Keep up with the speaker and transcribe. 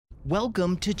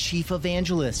Welcome to Chief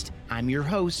Evangelist. I'm your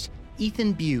host,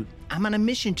 Ethan Butte. I'm on a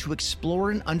mission to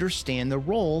explore and understand the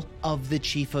role of the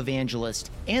Chief Evangelist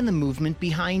and the movement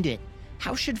behind it.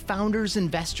 How should founders,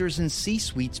 investors, and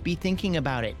C-suites be thinking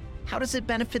about it? How does it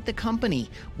benefit the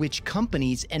company? Which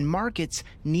companies and markets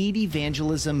need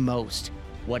evangelism most?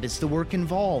 What does the work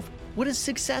involve? What does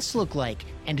success look like?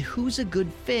 And who's a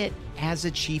good fit as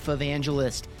a Chief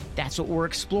Evangelist? That's what we're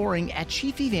exploring at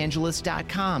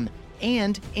chiefevangelist.com.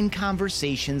 and in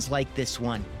conversations like this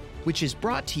one, which is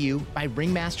brought to you by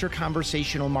Ringmaster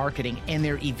Conversational Marketing and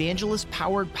their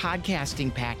evangelist-powered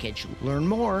podcasting package. Learn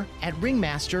more at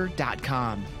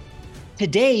ringmaster.com.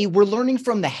 Today, we're learning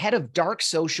from the head of dark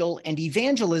social and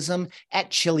evangelism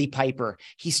at Chili Piper.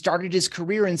 He started his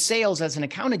career in sales as an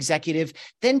account executive,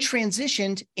 then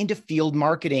transitioned into field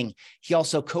marketing. He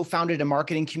also co-founded a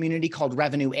marketing community called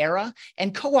Revenue Era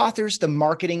and co-authors the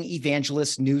Marketing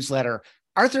Evangelist newsletter.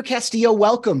 Arthur Castillo,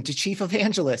 welcome to Chief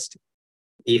Evangelist.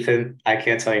 Ethan, I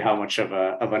can't tell you how much of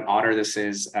an honor this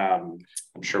is. I'm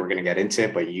sure we're going to get into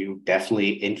it, but you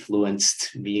definitely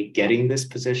influenced me getting this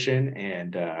position,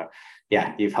 and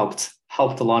you've helped a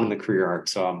lot in the career arc.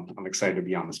 So I'm excited to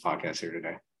be on this podcast here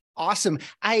today. Awesome.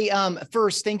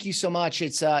 First, thank you so much.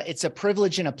 It's a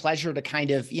privilege and a pleasure to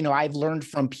kind of, I've learned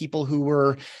from people who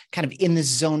were kind of in this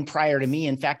zone prior to me.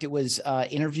 In fact, it was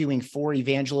interviewing 4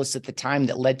 evangelists at the time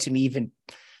that led to me even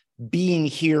being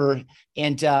here.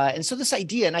 And so this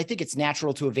idea, and I think it's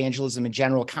natural to evangelism in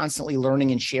general, constantly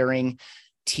learning and sharing,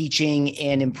 teaching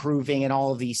and improving and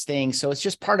all of these things. So it's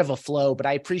just part of a flow, but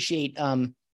I appreciate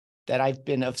that I've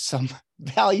been of some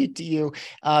value to you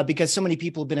because so many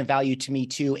people have been of value to me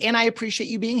too. And I appreciate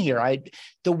you being here.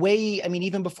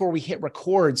 Even before we hit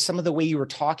record, some of the way you were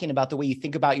talking about the way you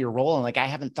think about your role, and I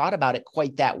haven't thought about it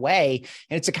quite that way.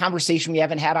 And it's a conversation we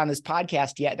haven't had on this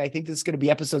podcast yet. And I think this is going to be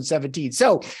episode 17.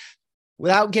 So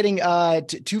without getting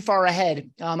too far ahead,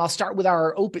 I'll start with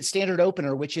our standard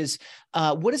opener, which is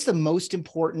what is the most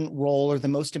important role or the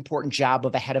most important job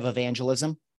of a head of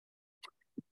evangelism?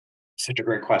 Such a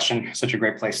great question. Such a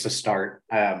great place to start.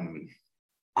 In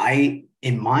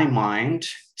my mind,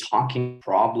 talking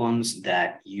problems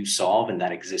that you solve and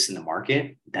that exist in the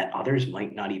market that others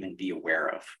might not even be aware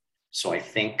of. So I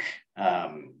think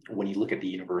when you look at the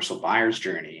universal buyer's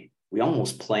journey, we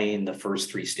almost play in the first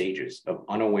 3 stages of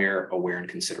unaware, aware, and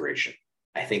consideration.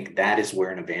 I think that is where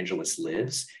an evangelist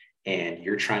lives. And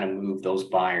you're trying to move those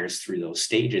buyers through those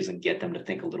stages and get them to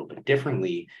think a little bit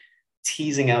differently,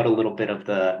 teasing out a little bit of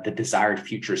the desired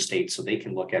future state so they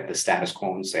can look at the status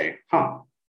quo and say,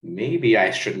 maybe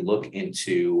I should look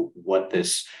into what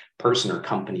this person or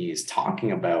company is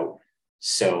talking about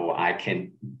so I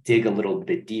can dig a little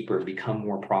bit deeper, become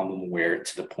more problem aware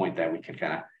to the point that we can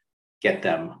kind of get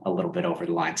them a little bit over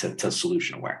the line to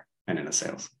solution aware and into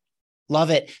sales. Love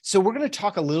it. So we're going to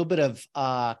talk a little bit of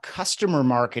customer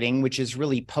marketing, which is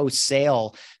really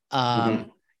post-sale.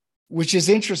 Which is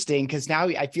interesting because now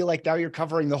I feel like now you're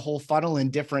covering the whole funnel in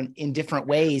different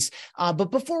ways.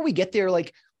 But before we get there,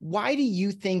 why do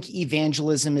you think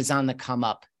evangelism is on the come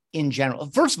up in general?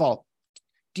 First of all,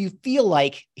 do you feel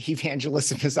like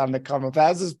evangelism is on the come up?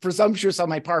 That is presumptuous on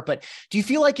my part, but do you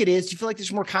feel like it is? Do you feel like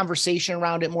there's more conversation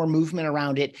around it, more movement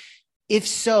around it? If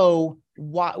so,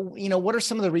 what are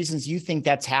some of the reasons you think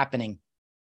that's happening?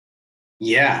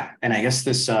 Yeah, and I guess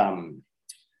this.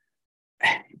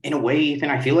 In a way,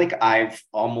 Ethan, I feel like I've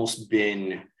almost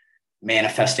been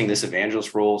manifesting this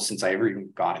evangelist role since I ever even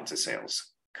got into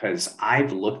sales, because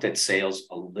I've looked at sales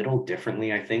a little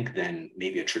differently, I think, than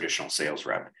maybe a traditional sales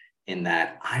rep, in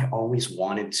that I always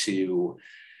wanted to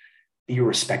be a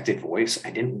respected voice.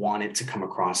 I didn't want it to come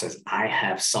across as I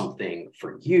have something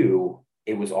for you.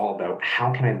 It was all about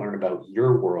how can I learn about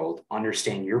your world,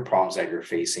 understand your problems that you're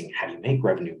facing, how do you make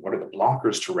revenue, what are the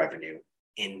blockers to revenue?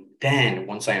 And then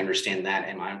once I understand that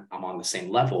and I'm on the same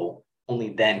level, only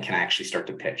then can I actually start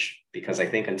to pitch. Because I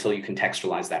think until you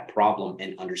contextualize that problem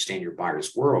and understand your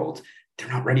buyer's world, they're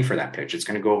not ready for that pitch. It's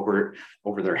going to go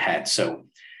over their head. So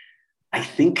I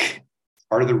think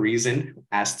part of the reason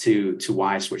as to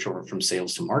why I switch over from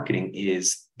sales to marketing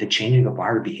is the changing of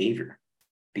buyer behavior.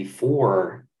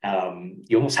 Before,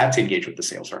 you almost had to engage with the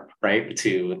sales rep, right?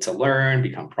 To learn,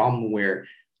 become problem aware.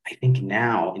 I think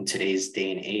now in today's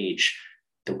day and age,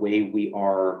 the way we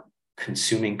are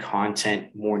consuming content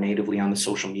more natively on the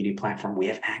social media platform, we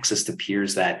have access to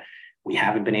peers that we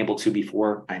haven't been able to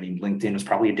before. I mean, LinkedIn was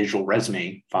probably a digital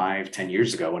resume 5-10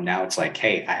 years ago. And now it's like,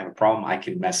 hey, I have a problem. I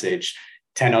can message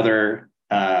 10 other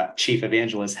chief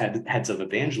evangelists, heads of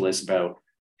evangelists about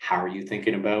how are you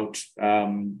thinking about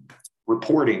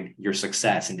reporting your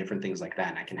success and different things like that.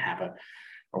 And I can have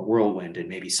whirlwind, and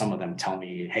maybe some of them tell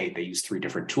me, hey, they use 3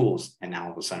 different tools, and now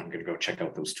all of a sudden I'm going to go check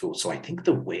out those tools. So I think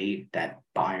the way that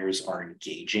buyers are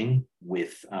engaging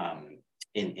with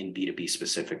in B2B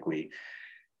specifically,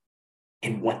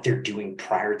 and what they're doing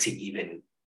prior to even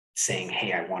saying,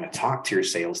 hey, I want to talk to your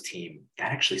sales team,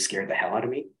 that actually scared the hell out of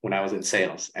me when I was in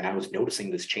sales. And I was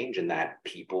noticing this change in that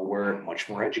people were much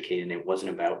more educated, and it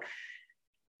wasn't about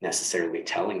necessarily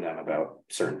telling them about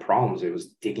certain problems. It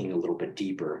was digging a little bit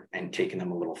deeper and taking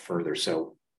them a little further.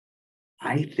 So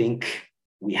I think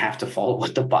we have to follow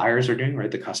what the buyers are doing,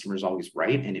 right? The customer is always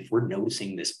right. And if we're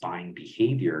noticing this buying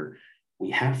behavior, we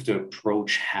have to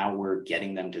approach how we're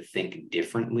getting them to think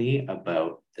differently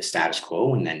about the status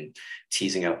quo, and then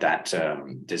teasing out that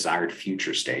desired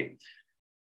future state.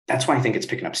 That's why I think it's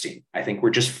picking up steam. I think we're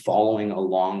just following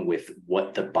along with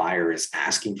what the buyer is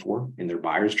asking for in their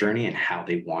buyer's journey, and how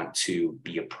they want to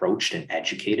be approached and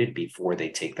educated before they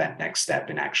take that next step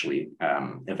in actually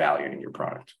evaluating your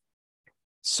product.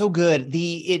 So good.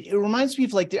 It reminds me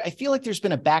of I feel like there's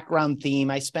been a background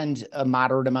theme. I spend a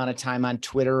moderate amount of time on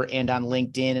Twitter and on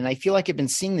LinkedIn, and I feel like I've been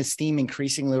seeing this theme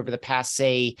increasingly over the past,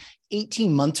 say,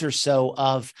 18 months or so,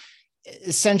 of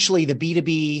essentially the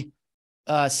B2B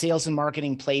sales and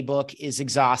marketing playbook is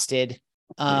exhausted.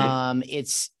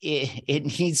 It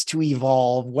needs to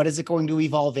evolve. What is it going to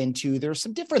evolve into? There's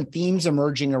some different themes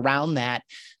emerging around that.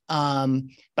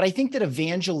 But I think that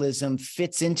evangelism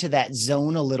fits into that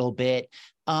zone a little bit,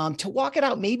 to walk it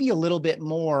out maybe a little bit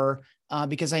more,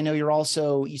 because I know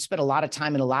you spent a lot of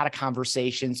time in a lot of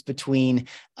conversations between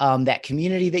that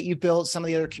community that you built, some of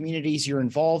the other communities you're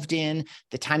involved in,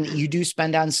 the time that you do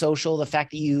spend on social, the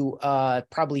fact that you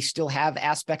probably still have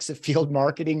aspects of field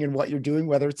marketing in what you're doing,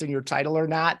 whether it's in your title or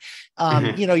not.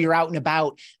 You're out and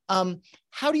about.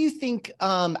 How do you think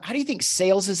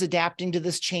sales is adapting to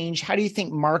this change? How do you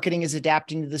think marketing is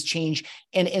adapting to this change?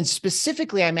 And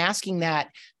specifically, I'm asking that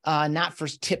not for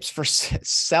tips for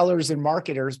sellers and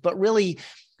marketers, but really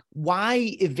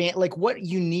what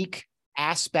unique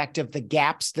aspect of the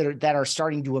gaps that are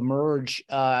starting to emerge,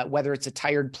 whether it's a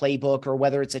tired playbook or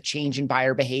whether it's a change in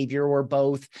buyer behavior or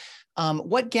both.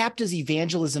 What gap does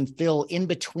evangelism fill in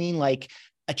between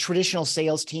a traditional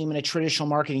sales team and a traditional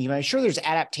marketing team? I'm sure there's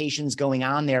adaptations going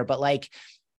on there, but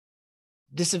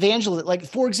this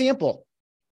evangelist, for example,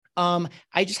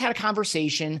 I just had a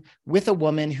conversation with a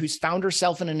woman who's found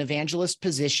herself in an evangelist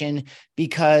position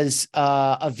because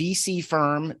a VC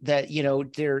firm that,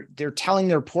 they're telling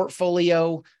their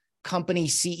portfolio company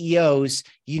CEOs,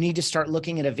 you need to start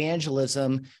looking at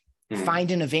evangelism,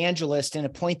 find an evangelist and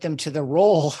appoint them to the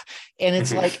role. And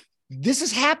it's this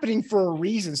is happening for a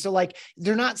reason. So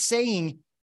they're not saying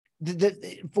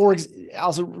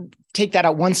I'll take that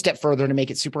out one step further to make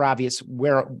it super obvious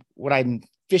what I'm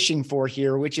fishing for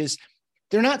here, which is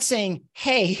they're not saying,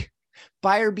 hey,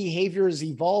 buyer behavior is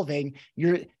evolving.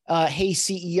 Hey,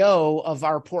 CEO of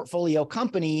our portfolio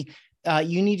company,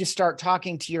 you need to start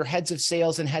talking to your heads of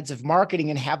sales and heads of marketing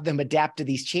and have them adapt to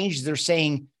these changes. They're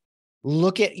saying,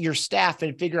 look at your staff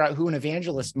and figure out who an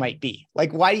evangelist might be.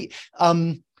 Why?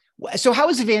 So how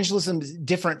is evangelism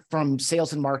different from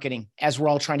sales and marketing as we're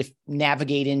all trying to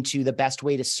navigate into the best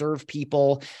way to serve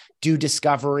people, do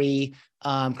discovery,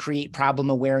 create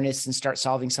problem awareness, and start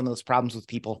solving some of those problems with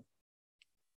people?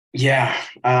 Yeah,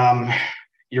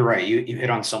 you're right. You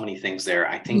hit on so many things there.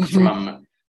 I think from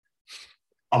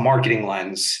a marketing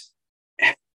lens,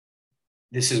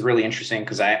 this is really interesting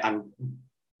because I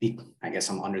guess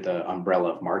I'm under the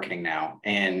umbrella of marketing now.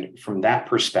 And from that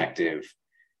perspective,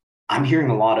 I'm hearing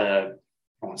a lot of,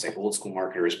 I won't say old school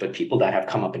marketers, but people that have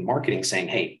come up in marketing saying,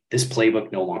 hey, this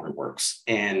playbook no longer works.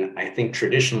 And I think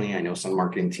traditionally, I know some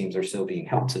marketing teams are still being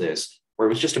held to this, where it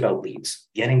was just about leads,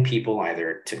 getting people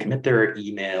either to commit their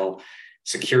email,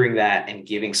 securing that, and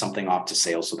giving something off to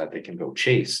sales so that they can go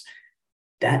chase.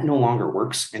 That no longer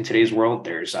works in today's world.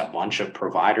 There's a bunch of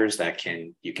providers that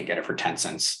you can get it for 10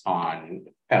 cents on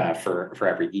for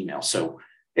every email. So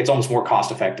it's almost more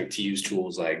cost effective to use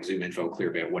tools like ZoomInfo,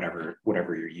 Clearbit,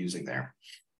 whatever you're using there.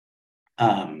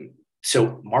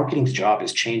 So marketing's job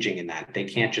is changing in that they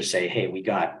can't just say, hey, we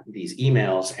got these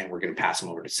emails and we're going to pass them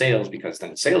over to sales, because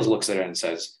then sales looks at it and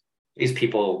says, these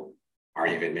people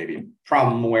aren't even maybe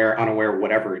problem aware, unaware,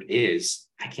 whatever it is.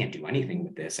 I can't do anything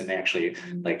with this. And they actually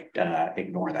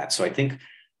ignore that. So I think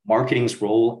marketing's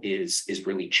role is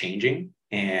really changing,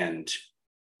 and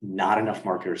not enough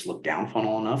marketers look down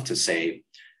funnel enough to say,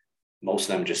 most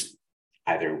of them just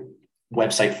either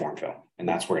website form fill, and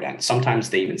that's where it ends. Sometimes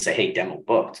they even say, hey, demo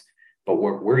booked. But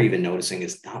what we're even noticing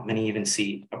is not many even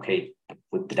see, okay,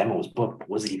 the demo was booked,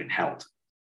 was it even held?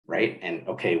 Right? And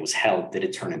okay, it was held. Did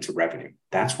it turn into revenue?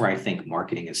 That's where I think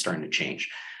marketing is starting to change.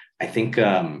 I think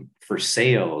for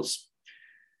sales,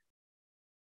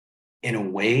 in a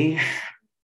way,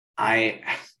 I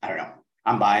don't know.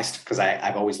 I'm biased because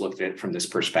I've always looked at it from this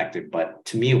perspective, but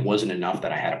to me, it wasn't enough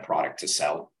that I had a product to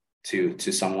sell to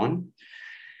someone.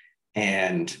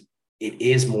 And it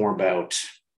is more about,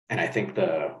 and I think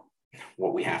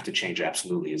what we have to change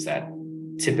absolutely is that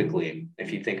typically,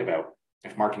 if you think about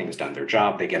if marketing has done their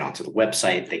job, they get onto the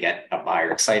website, they get a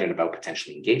buyer excited about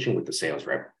potentially engaging with the sales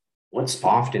rep. What's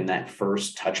often that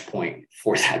first touch point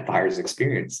for that buyer's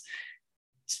experience?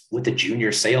 It's with a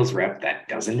junior sales rep that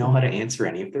doesn't know how to answer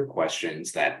any of their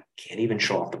questions, that can't even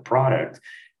show off the product.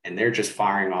 And they're just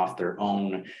firing off their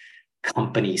own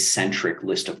company-centric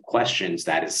list of questions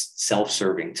that is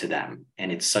self-serving to them.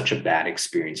 And it's such a bad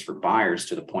experience for buyers,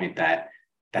 to the point that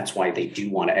that's why they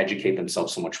do want to educate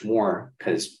themselves so much more,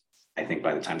 because I think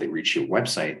by the time they reach your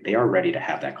website, they are ready to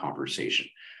have that conversation.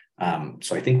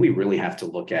 So I think we really have to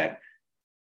look at,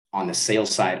 on the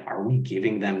sales side, are we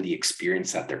giving them the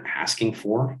experience that they're asking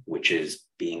for, which is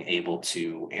being able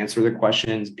to answer their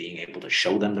questions, being able to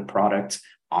show them the product,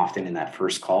 often in that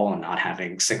first call, and not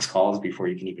having 6 calls before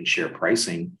you can even share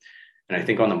pricing. And I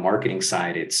think on the marketing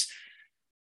side,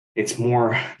 it's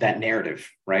more that narrative,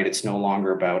 right? It's no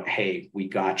longer about, hey, we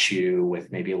got you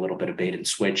with maybe a little bit of bait and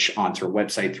switch onto our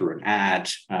website through an ad.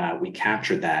 We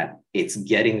captured that. It's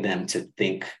getting them to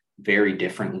think very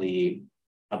differently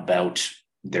about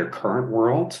their current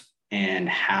world and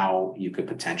how you could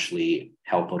potentially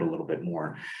help out a little bit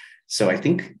more. So I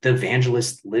think the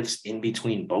evangelist lives in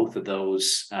between both of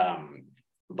those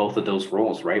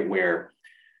roles, right? Where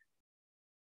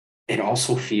it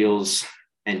also feels,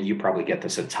 and you probably get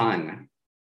this a ton,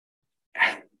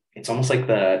 it's almost like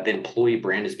the employee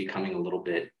brand is becoming a little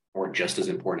bit, or just as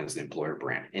important as the employer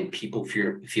brand. And people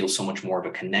feel so much more of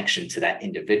a connection to that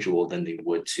individual than they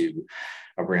would to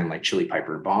a brand like Chili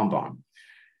Piper or Bon Bon.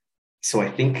 So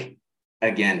I think,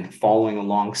 again, following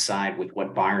alongside with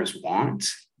what buyers want,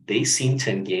 they seem to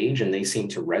engage and they seem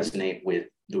to resonate with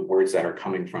the words that are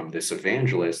coming from this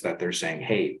evangelist, that they're saying,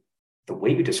 hey, the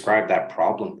way you described that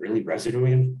problem really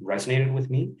resonated with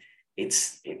me.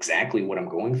 It's exactly what I'm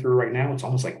going through right now. It's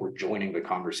almost like we're joining the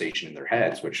conversation in their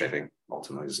heads, which I think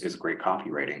ultimately is great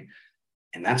copywriting.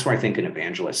 And that's where I think an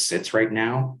evangelist sits right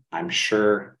now. I'm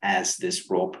sure as this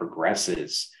role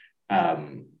progresses,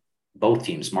 both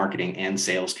teams, marketing and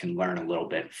sales, can learn a little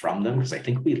bit from them, because I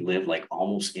think we live like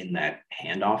almost in that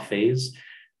handoff phase.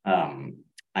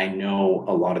 I know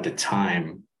a lot of the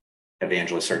time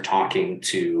evangelists are talking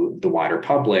to the wider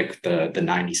public, the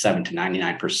 97 to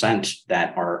 99%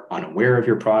 that are unaware of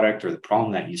your product or the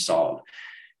problem that you solve.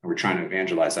 And we're trying to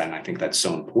evangelize that. And I think that's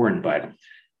so important. But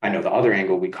I know the other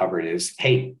angle we covered is,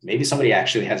 hey, maybe somebody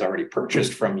actually has already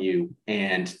purchased from you,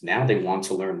 and now they want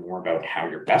to learn more about how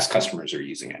your best customers are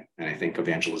using it. And I think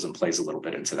evangelism plays a little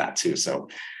bit into that too. So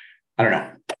I don't know,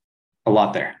 a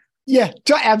lot there. Yeah,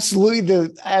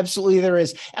 absolutely. Absolutely there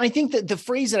is. And I think that the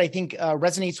phrase that I think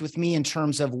resonates with me in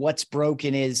terms of what's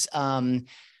broken is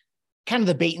kind of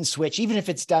the bait and switch, even if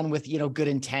it's done with, good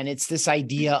intent. It's this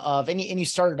idea of, and you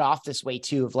started off this way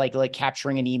too, of like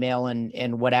capturing an email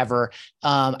and whatever.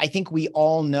 I think we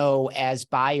all know, as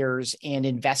buyers and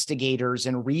investigators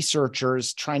and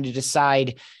researchers trying to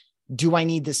decide, do I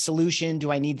need this solution?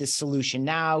 Do I need this solution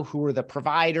now? Who are the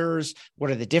providers?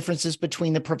 What are the differences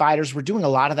between the providers? We're doing a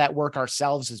lot of that work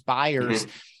ourselves as buyers,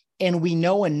 and we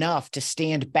know enough to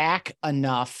stand back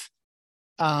enough.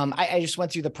 I just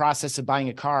went through the process of buying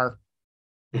a car.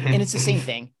 And it's the same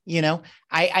thing.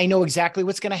 I know exactly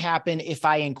what's going to happen if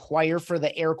I inquire for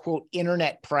the air quote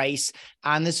internet price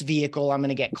on this vehicle. I'm going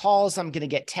to get calls. I'm going to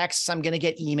get texts. I'm going to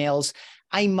get emails.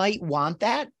 I might want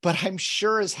that, but I'm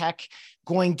sure as heck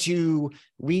going to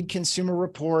read consumer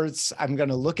reports. I'm going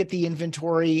to look at the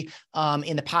inventory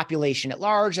in the population at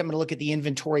large. I'm going to look at the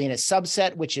inventory in a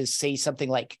subset, which is, say, something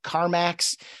like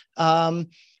CarMax,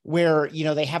 where,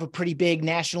 they have a pretty big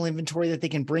national inventory that they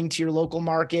can bring to your local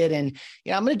market. And,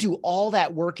 I'm going to do all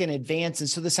that work in advance. And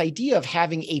so this idea of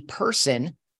having a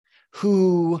person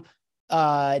who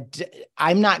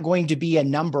I'm not going to be a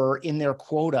number in their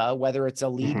quota, whether it's a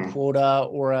lead quota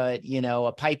or a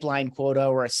pipeline quota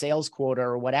or a sales quota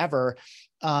or whatever,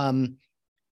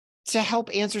 to help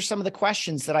answer some of the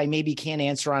questions that I maybe can't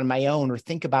answer on my own or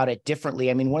think about it differently.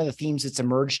 I mean, one of the themes that's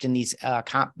emerged in these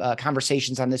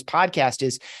conversations on this podcast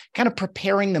is kind of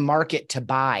preparing the market to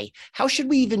buy. How should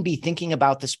we even be thinking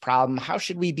about this problem? How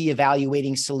should we be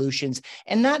evaluating solutions?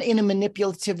 And not in a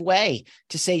manipulative way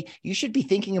to say, you should be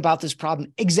thinking about this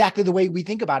problem exactly the way we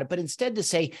think about it, but instead to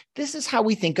say, this is how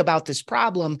we think about this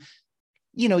problem.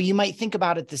 you might think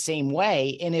about it the same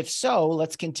way. And if so,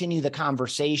 let's continue the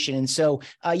conversation. And so,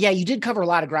 yeah, you did cover a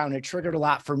lot of ground. It triggered a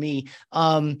lot for me.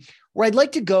 Where I'd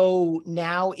like to go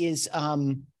now is,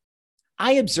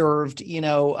 I observed,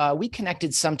 we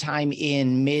connected sometime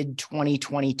in mid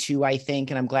 2022, I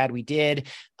think, and I'm glad we did.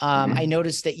 I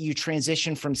noticed that you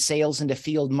transitioned from sales into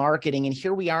field marketing, and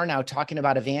here we are now talking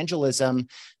about evangelism.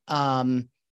 And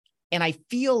I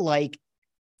feel like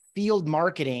field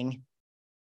marketing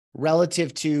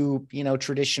relative to,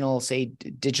 traditional, say,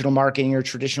 digital marketing or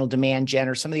traditional demand gen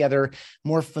or some of the other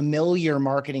more familiar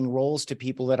marketing roles to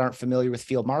people that aren't familiar with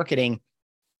field marketing,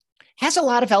 has a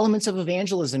lot of elements of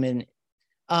evangelism in.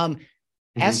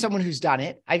 As someone who's done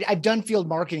it, I've done field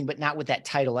marketing, but not with that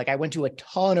title. Like I went to a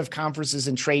ton of conferences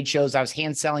and trade shows. I was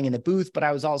hand selling in the booth, but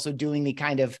I was also doing the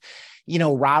kind of,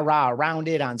 rah-rah around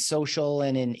it on social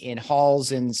and in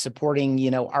halls and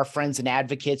supporting, our friends and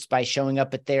advocates by showing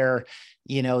up at their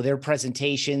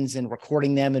presentations and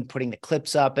recording them and putting the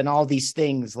clips up and all these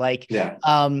things like, Yeah.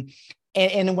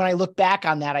 And when I look back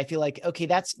on that, I feel like, okay,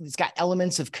 it's got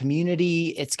elements of community.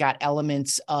 It's got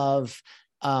elements of,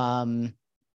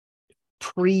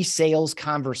 pre-sales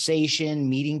conversation,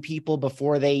 meeting people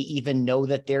before they even know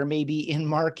that they're maybe in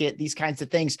market, these kinds of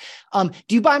things. Do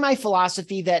you buy my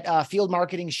philosophy that field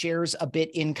marketing shares a bit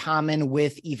in common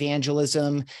with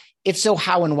evangelism? If so,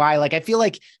 how and why? Like, I feel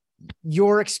like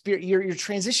your experience, your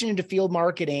transition into field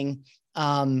marketing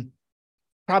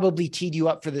probably teed you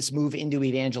up for this move into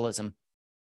evangelism.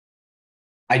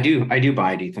 I do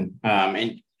buy it, Ethan.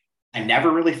 And I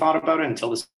never really thought about it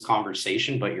until this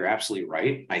conversation, but you're absolutely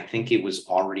right. I think it was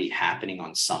already happening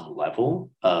on some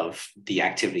level of the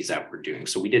activities that we're doing.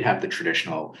 So we did have the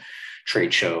traditional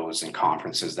trade shows and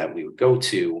conferences that we would go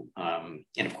to. And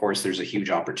of course, there's a huge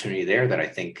opportunity there that I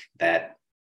think this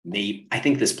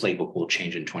playbook will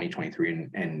change in 2023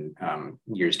 and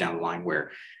years down the line,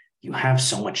 where you have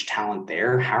so much talent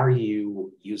there. How are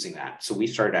you using that? So we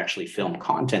started actually film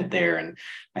content there. And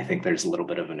I think there's a little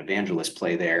bit of an evangelist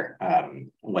play there,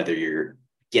 whether you're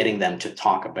getting them to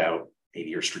talk about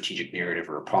maybe your strategic narrative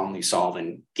or a problem you solve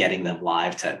and getting them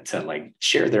live to like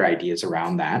share their ideas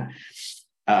around that.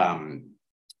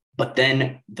 But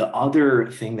then the other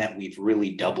thing that we've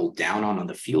really doubled down on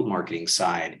the field marketing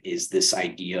side is this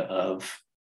idea of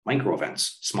micro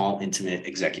events, small, intimate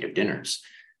executive dinners.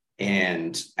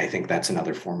 And I think that's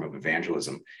another form of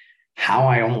evangelism. How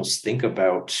I almost think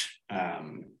about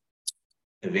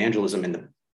evangelism, and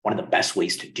one of the best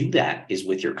ways to do that is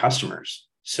with your customers.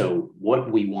 So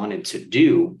what we wanted to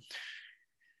do,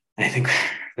 and I think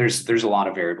there's a lot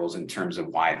of variables in terms of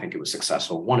why I think it was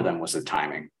successful. One of them was the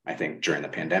timing. I think during the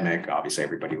pandemic, obviously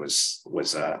everybody was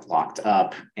locked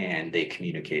up, and they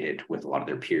communicated with a lot of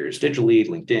their peers digitally,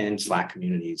 LinkedIn, Slack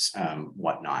communities,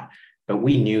 whatnot. But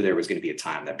we knew there was going to be a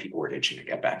time that people were itching to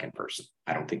get back in person.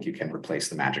 I don't think you can replace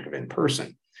the magic of in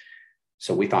person.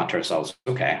 So we thought to ourselves,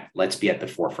 okay, let's be at the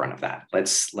forefront of that.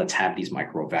 Let's have these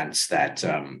micro events that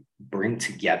bring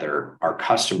together our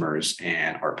customers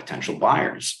and our potential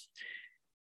buyers,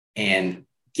 and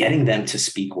getting them to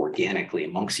speak organically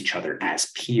amongst each other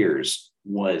as peers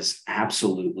was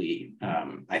absolutely,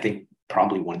 I think,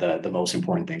 probably one of the most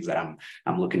important things that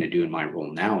I'm looking to do in my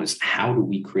role now is how do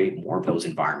we create more of those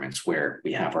environments where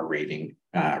we have our raving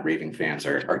fans,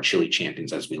 our chili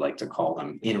champions, as we like to call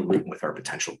them, in a room with our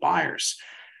potential buyers.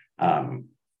 I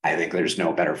think there's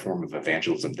no better form of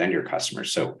evangelism than your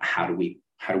customers. So how do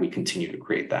we continue to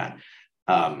create that?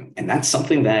 And that's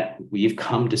something that we've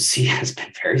come to see has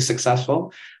been very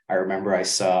successful. I remember I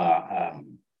saw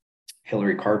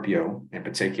Hillary Carpio in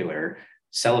particular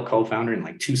sell a co-founder in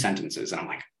like 2 sentences. And I'm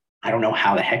like, I don't know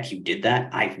how the heck you did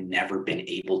that. I've never been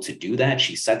able to do that.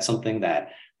 She said something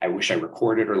that I wish I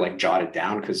recorded or like jotted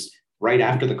down, because right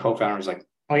after the co-founder was like,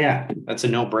 oh yeah, that's a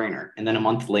no-brainer. And then a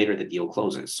month later, the deal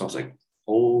closes. So I was like,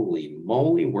 holy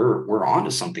moly, we're onto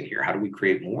something here. How do we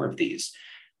create more of these?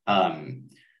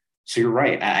 So you're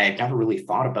right. I've never really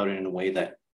thought about it in a way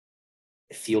that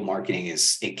field marketing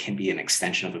it can be an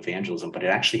extension of evangelism, but it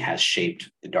actually has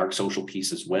shaped the dark social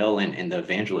piece as well, and the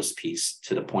evangelist piece,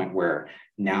 to the point where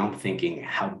now I'm thinking,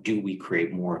 how do we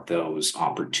create more of those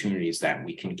opportunities that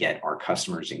we can get our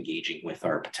customers engaging with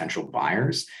our potential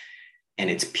buyers? And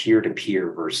it's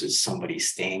peer-to-peer versus somebody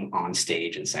staying on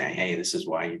stage and saying, hey, this is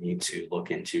why you need to look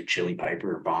into Chili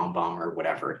Piper or Bomb Bomb or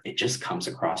whatever. It just comes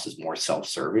across as more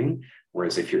self-serving.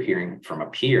 Whereas if you're hearing from a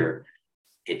peer,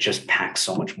 it just packs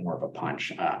so much more of a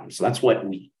punch. So that's what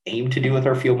we aim to do with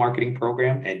our field marketing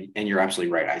program. And you're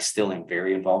absolutely right. I still am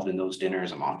very involved in those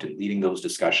dinners. I'm often leading those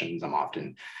discussions. I'm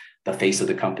often the face of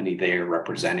the company there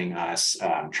representing us,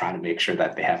 trying to make sure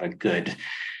that they have a good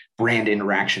brand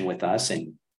interaction with us.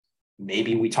 And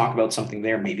maybe we talk about something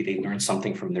there, maybe they learn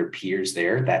something from their peers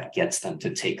there that gets them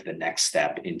to take the next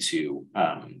step into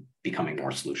becoming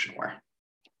more solution aware.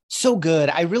 So good.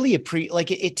 I really appreciate,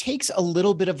 like, it takes a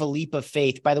little bit of a leap of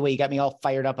faith. By the way, you got me all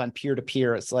fired up on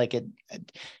peer-to-peer. It's like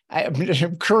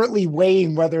I'm currently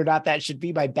weighing whether or not that should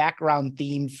be my background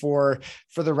theme for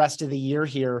the rest of the year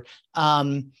here.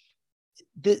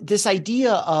 This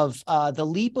idea of the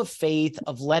leap of faith,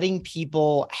 of letting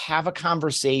people have a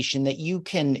conversation that you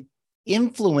can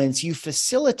influence, you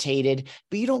facilitated,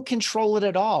 but you don't control it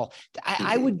at all.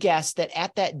 I would guess that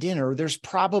at that dinner, there's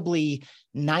probably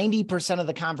 90% of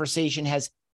the conversation has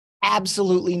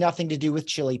absolutely nothing to do with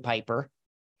Chili Piper,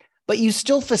 but you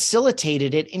still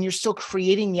facilitated it, and you're still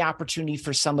creating the opportunity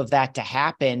for some of that to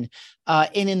happen.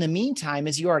 And in the meantime,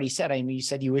 as you already said, I mean, you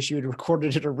said you wish you had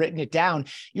recorded it or written it down.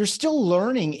 You're still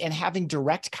learning and having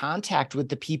direct contact with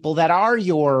the people that are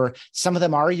some of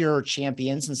them are your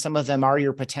champions, and some of them are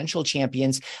your potential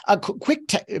champions. A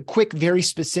quick, very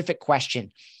specific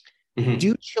question. Mm-hmm.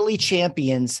 Do Chili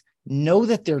champions know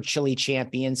that they're Chili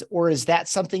champions, or is that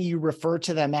something you refer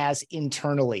to them as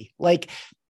internally? Like,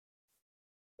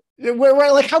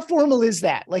 like, how formal is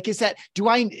that? Like, is that,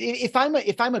 if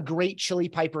I'm a great Chili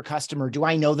Piper customer, do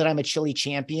I know that I'm a Chili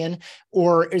champion?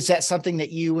 Or is that something that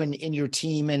you and your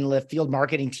team and the field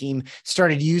marketing team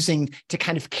started using to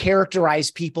kind of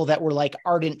characterize people that were like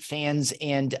ardent fans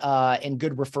and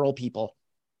good referral people?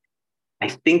 I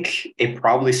think it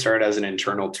probably started as an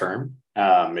internal term.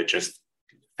 It just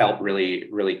felt really,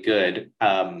 really good.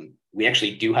 We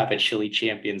actually do have a Chili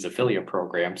Champions affiliate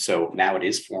program, so now it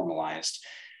is formalized.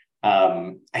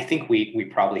 I think we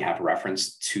probably have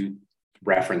referenced to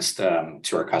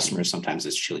our customers sometimes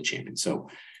as Chili Champions. So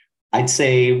I'd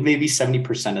say maybe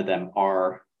 70% of them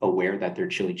are aware that they're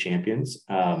Chili Champions.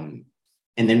 And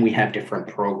then we have different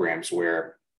programs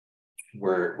where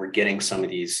we're getting some of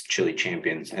these Chili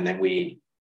Champions, and then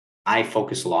I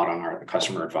focus a lot on our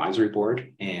customer advisory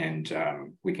board, and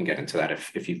we can get into that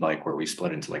if you'd like, where we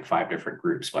split into like 5 different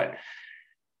groups, but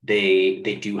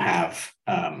they do have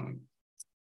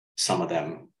some of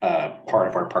them part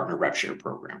of our partner rev share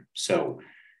program. So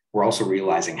we're also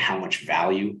realizing how much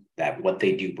value that what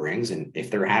they do brings. And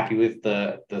if they're happy with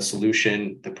the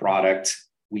solution, the product,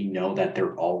 we know that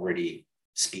they're already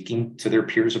speaking to their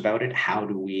peers about it. How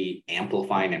do we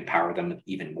amplify and empower them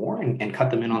even more and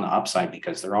cut them in on the upside,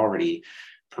 because they're already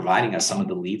providing us some of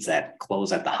the leads that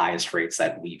close at the highest rates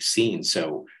that we've seen.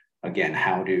 So again,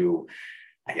 how do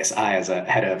I guess I, as a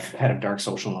head of dark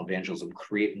social and evangelism,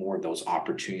 create more of those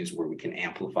opportunities where we can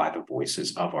amplify the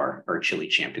voices of our Chili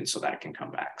champions so that it can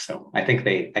come back. So I think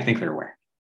they're aware.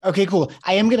 Okay, cool.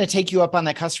 I am going to take you up on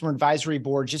that customer advisory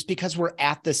board just because we're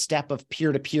at the step of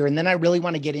peer-to-peer. And then I really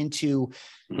want to get into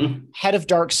head of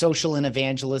dark social and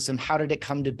evangelism. How did it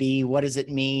come to be? What does it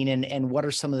mean? And what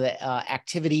are some of the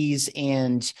activities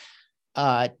and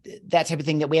that type of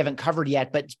thing that we haven't covered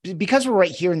yet? But because we're right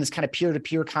here in this kind of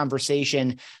peer-to-peer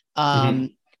conversation,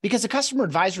 because the customer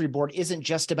advisory board isn't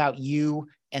just about you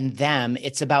and them,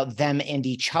 it's about them and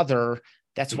each other.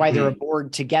 That's why they're a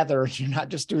board together. You're not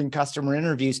just doing customer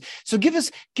interviews. So give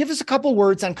us a couple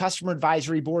words on customer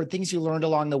advisory board, things you learned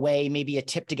along the way, maybe a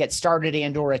tip to get started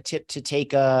and or a tip to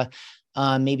take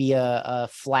maybe a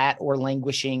flat or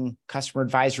languishing customer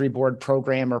advisory board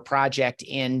program or project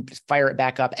and fire it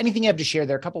back up. Anything you have to share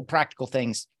there, a couple practical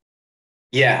things.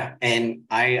 Yeah. And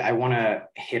I want to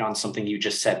hit on something you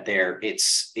just said there.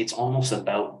 It's almost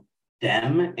about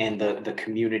them and the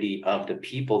community of the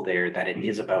people there that it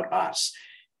is about us.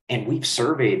 And we've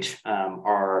surveyed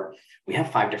we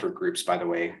have 5 different groups, by the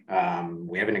way.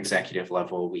 We have an executive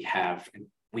level. We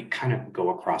kind of go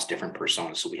across different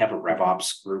personas. So we have a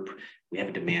RevOps group. We have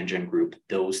a demand gen group.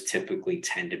 Those typically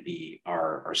tend to be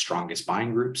our strongest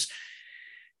buying groups.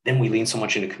 Then we lean so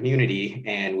much into community,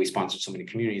 and we sponsor so many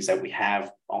communities that we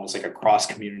have almost like a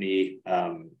cross-community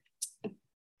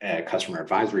customer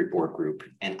advisory board group.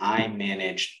 And I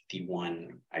manage the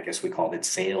one, I guess we called it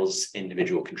sales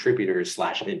individual contributors /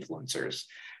 influencers.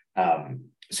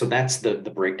 So that's the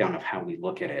breakdown of how we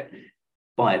look at it.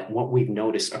 But what we've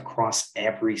noticed across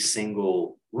every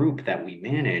single group that we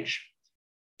manage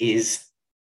is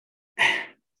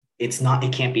it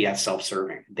can't be as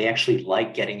self-serving. They actually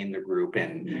like getting in the group.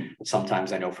 And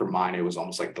sometimes I know for mine, it was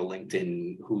almost like the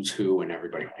LinkedIn who's who, and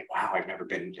everybody like, wow, I've never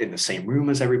been in the same room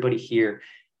as everybody here.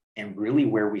 And really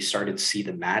where we started to see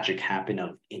the magic happen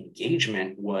of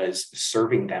engagement was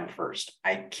serving them first.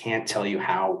 I can't tell you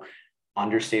how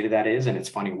understated that is. And it's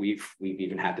funny, we've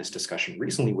even had this discussion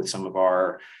recently with some of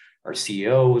our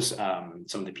CEOs, some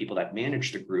of the people that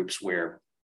manage the groups, where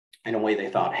in a way they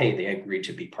thought, hey, they agreed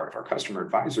to be part of our customer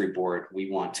advisory board.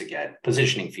 We want to get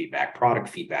positioning feedback, product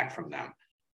feedback from them,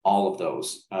 all of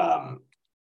those.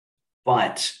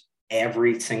 But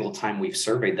every single time we've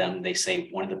surveyed them, they say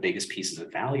one of the biggest pieces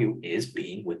of value is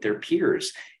being with their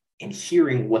peers and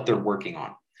hearing what they're working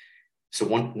on. So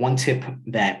one tip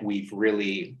that we've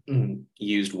really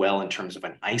used well in terms of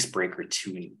an icebreaker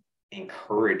to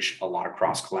encourage a lot of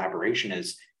cross collaboration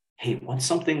is, hey, what's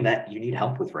something that you need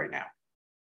help with right now?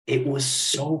 It was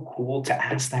so cool to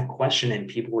ask that question, and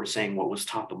people were saying what was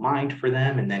top of mind for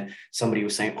them. And then somebody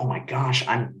was saying, oh my gosh,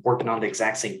 I'm working on the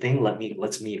exact same thing.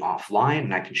 Let's meet offline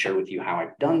and I can share with you how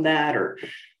I've done that. Or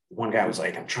one guy was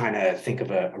like, I'm trying to think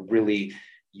of a really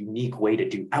unique way to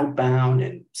do outbound.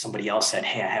 And somebody else said,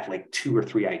 hey, I have like 2 or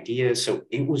 3 ideas. So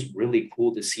it was really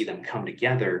cool to see them come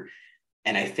together.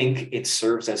 And I think it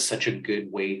serves as such a good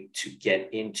way to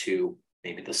get into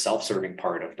maybe the self-serving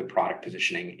part of the product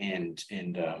positioning and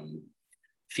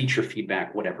feature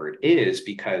feedback, whatever it is,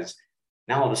 because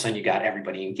now all of a sudden you got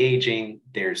everybody engaging.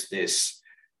 There's this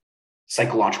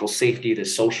psychological safety,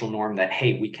 this social norm that,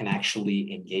 hey, we can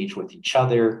actually engage with each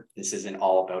other. This isn't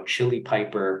all about Chili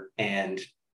Piper. And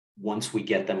once we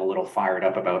get them a little fired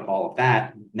up about all of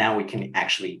that, now we can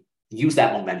actually use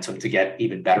that momentum to get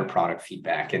even better product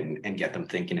feedback and get them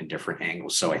thinking in different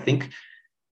angles. So I think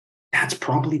that's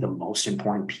probably the most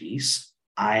important piece.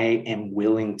 I am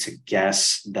willing to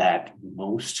guess that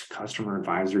most customer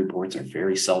advisory boards are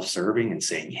very self-serving and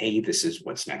saying, hey, this is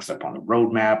what's next up on the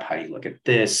roadmap. How do you look at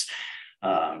this?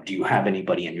 Do you have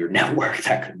anybody in your network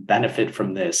that could benefit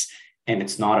from this? And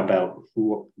it's not about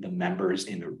who the members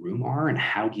in the room are and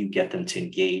how do you get them to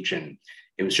engage. And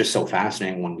it was just so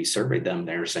fascinating when we surveyed them.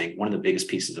 They were saying one of the biggest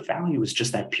pieces of value is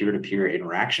just that peer-to-peer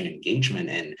interaction engagement,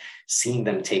 and seeing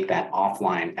them take that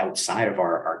offline outside of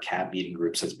our CAB meeting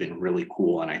groups has been really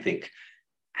cool. And I think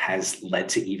has led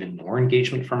to even more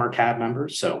engagement from our CAB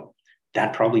members. So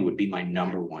that probably would be my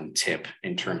number one tip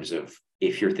in terms of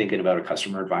if you're thinking about a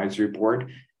customer advisory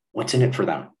board, what's in it for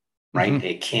them, right? Mm-hmm.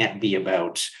 It can't be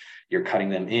about you're cutting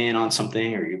them in on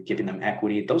something or you're giving them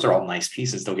equity. Those are all nice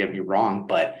pieces, don't get me wrong,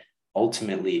 but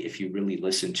ultimately, if you really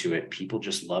listen to it, people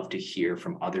just love to hear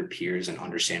from other peers and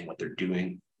understand what they're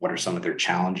doing. What are some of their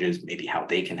challenges, maybe how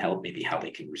they can help, maybe how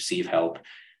they can receive help.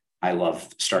 I love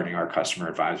starting our customer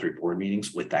advisory board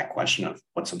meetings with that question of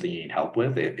what's something you need help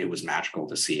with. It was magical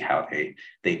to see how they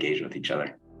engage with each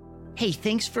other. Hey,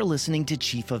 thanks for listening to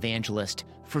Chief Evangelist.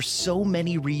 For so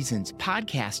many reasons,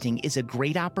 podcasting is a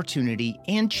great opportunity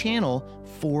and channel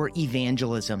for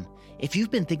evangelism. If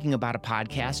you've been thinking about a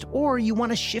podcast or you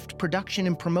want to shift production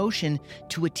and promotion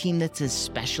to a team that's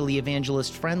especially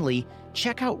evangelist friendly,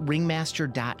 check out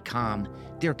ringmaster.com.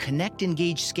 Their Connect,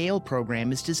 Engage, Scale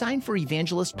program is designed for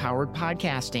evangelist-powered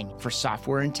podcasting for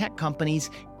software and tech companies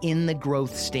in the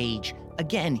growth stage.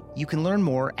 Again, you can learn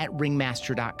more at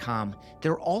ringmaster.com.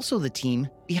 They're also the team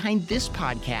behind this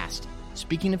podcast.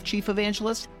 Speaking of Chief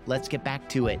Evangelist, let's get back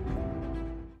to it.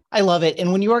 I love it.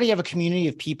 And when you already have a community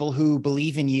of people who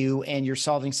believe in you and you're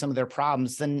solving some of their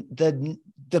problems, then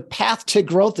the path to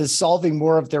growth is solving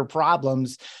more of their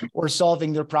problems or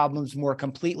solving their problems more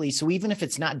completely. So even if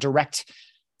it's not direct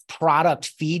product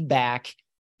feedback,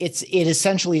 it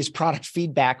essentially is product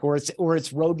feedback or it's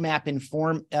roadmap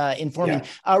informing. Yeah.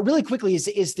 Really quickly,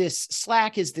 is this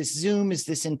Slack? Is this Zoom? Is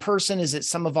this in person? Is it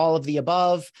some of all of the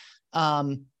above?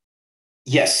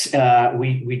 Yes,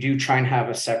 we do try and have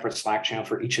a separate Slack channel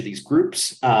for each of these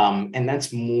groups. And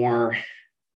that's more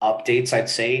updates, I'd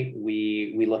say.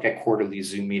 We look at quarterly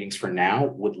Zoom meetings for now.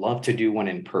 Would love to do one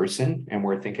in person, and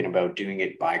we're thinking about doing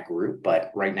it by group,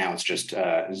 but right now it's just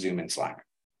Zoom and Slack.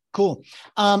 Cool.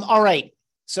 All right.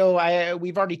 So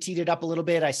we've already teed it up a little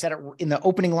bit. I said it in the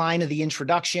opening line of the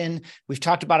introduction. We've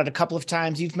talked about it a couple of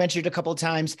times. You've mentioned it a couple of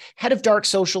times. Head of Dark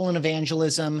Social and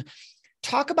Evangelism.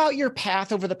 Talk about your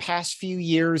path over the past few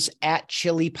years at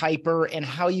Chili Piper and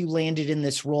how you landed in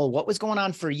this role. What was going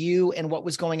on for you and what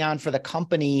was going on for the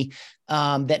company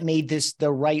that made this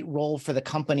the right role for the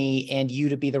company and you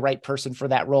to be the right person for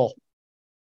that role?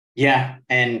 Yeah.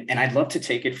 And I'd love to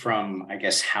take it from, I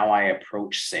guess, how I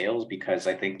approach sales, because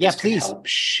I think this can help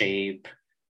shape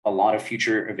a lot of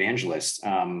future evangelists.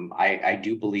 I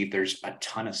do believe there's a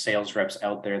ton of sales reps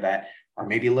out there that are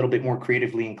maybe a little bit more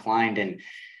creatively inclined and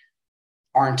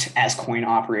aren't as coin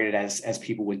operated as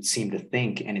people would seem to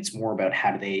think. And it's more about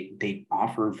how do they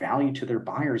offer value to their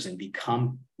buyers and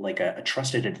become like a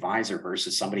trusted advisor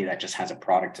versus somebody that just has a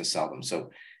product to sell them.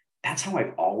 So that's how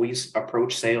I've always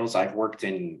approached sales. I've worked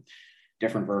in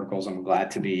different verticals. I'm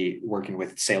glad to be working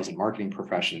with sales and marketing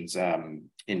professions,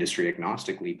 industry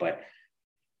agnostically, but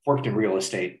worked in real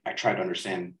estate. I tried to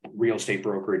understand real estate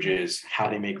brokerages, how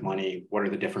they make money, what are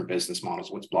the different business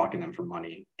models, what's blocking them from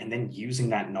money, and then using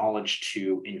that knowledge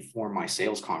to inform my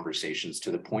sales conversations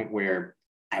to the point where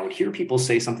I would hear people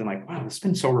say something like, wow, this has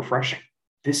been so refreshing.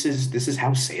 This is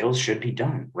how sales should be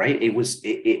done, right?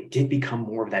 It did become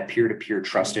more of that peer-to-peer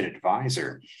trusted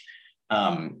advisor.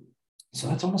 So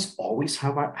that's almost always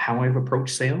how I've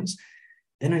approached sales.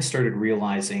 Then I started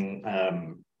realizing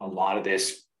a lot of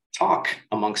this talk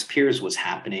amongst peers was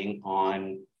happening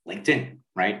on LinkedIn,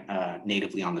 right?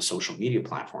 Natively on the social media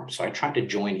platform. So I tried to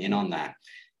join in on that,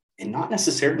 and not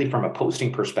necessarily from a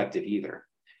posting perspective either.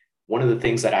 One of the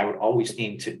things that I would always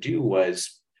aim to do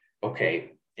was,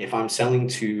 okay, if I'm selling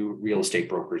to real estate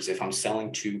brokers, if I'm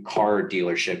selling to car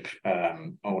dealership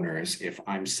owners, if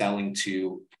I'm selling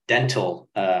to dental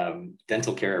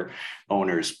care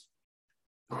owners,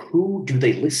 who do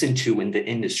they listen to in the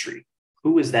industry?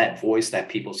 Who is that voice that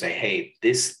people say, hey,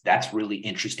 that's really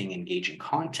interesting, engaging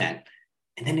content,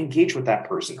 and then engage with that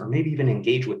person, or maybe even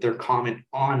engage with their comment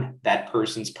on that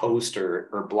person's post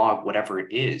or blog, whatever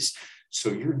it is. So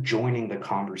you're joining the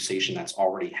conversation that's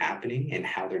already happening and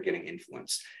how they're getting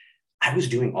influenced. I was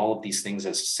doing all of these things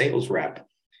as a sales rep.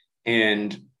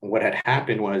 And what had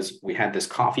happened was we had this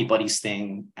coffee buddies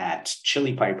thing at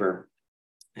Chili Piper,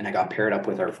 and I got paired up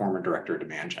with our former director of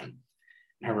demand gen.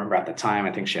 And I remember at the time,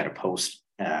 I think she had a post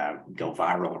go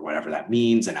viral or whatever that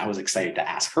means. And I was excited to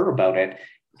ask her about it.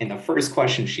 And the first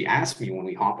question she asked me when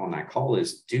we hop on that call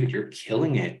is, dude, you're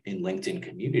killing it in LinkedIn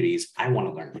communities. I want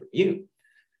to learn from you.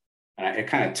 And it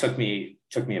kind of took me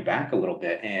aback a little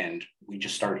bit, and we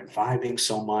just started vibing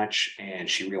so much. And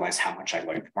she realized how much I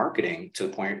liked marketing, to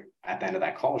the point at the end of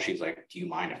that call, she's like, do you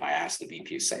mind if I ask the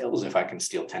VP of sales if I can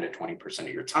steal 10 to 20% of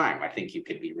your time? I think you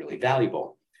could be really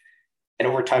valuable. And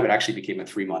over time, it actually became a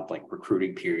 3-month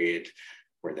recruiting period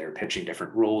where they're pitching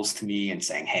different roles to me and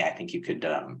saying, hey, I think you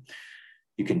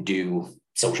can do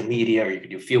social media, or you can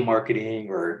do field marketing,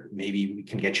 or maybe we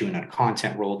can get you in a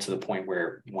content role, to the point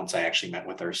where once I actually met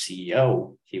with our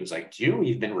CEO, he was like, do you know,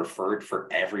 you've been referred for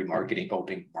every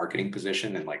open marketing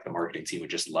position, and the marketing team would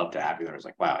just love to have you there. I was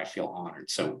like, wow, I feel honored.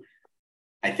 So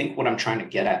I think what I'm trying to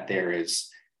get at there is,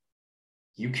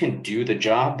 you can do the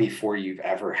job before you've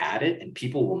ever had it, and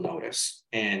people will notice.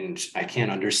 And I can't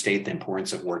understate the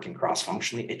importance of working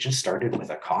cross-functionally. It just started with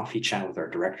a coffee chat with our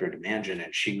director of demand gen,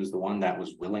 and she was the one that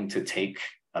was willing to take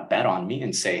a bet on me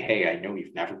and say, hey, I know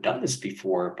you've never done this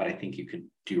before, but I think you could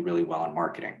do really well in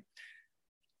marketing.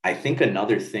 I think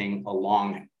another thing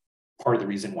along part of the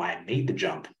reason why I made the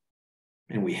jump,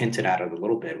 and we hinted at it a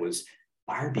little bit, was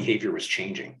buyer behavior was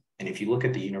changing. And if you look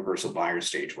at the universal buyer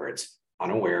stage, where it's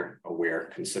unaware,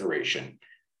 aware, consideration,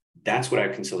 that's what I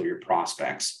consider your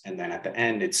prospects. And then at the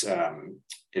end, it's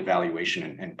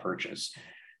evaluation and purchase,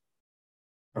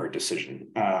 or decision.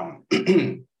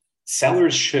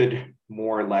 Sellers should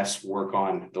more or less work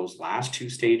on those last 2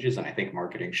 stages. And I think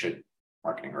marketing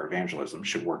or evangelism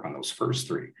should work on those first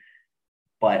 3.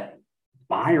 But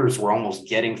buyers were almost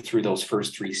getting through those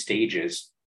first 3 stages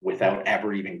without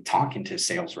ever even talking to a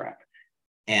sales rep.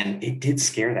 And it did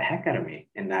scare the heck out of me,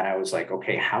 in that I was like,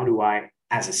 okay, how do I,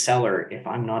 as a seller, if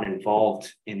I'm not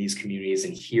involved in these communities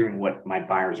and hearing what my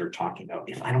buyers are talking about,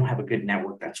 if I don't have a good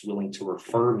network that's willing to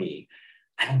refer me,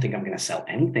 I don't think I'm going to sell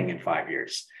anything in 5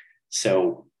 years.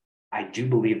 So I do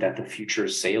believe that the future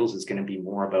of sales is going to be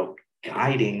more about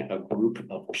guiding a group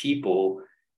of people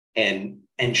and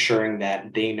ensuring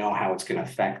that they know how it's going to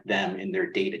affect them in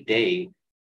their day-to-day,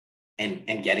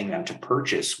 and getting them to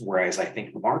purchase. Whereas I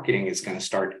think marketing is going to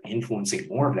start influencing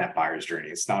more of that buyer's journey.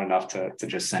 It's not enough to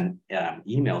just send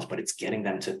emails, but it's getting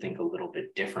them to think a little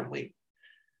bit differently.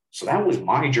 So that was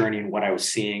my journey and what I was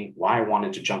seeing, why I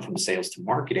wanted to jump from sales to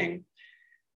marketing.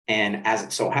 And as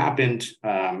it so happened,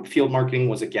 field marketing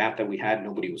was a gap that we had.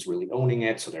 Nobody was really owning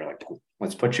it. So they're like,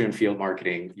 let's put you in field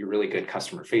marketing. You're really good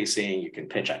customer facing. You can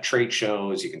pitch at trade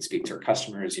shows. You can speak to our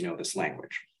customers. You know this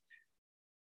language.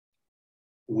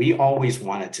 We always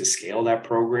wanted to scale that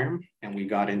program, and we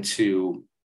got into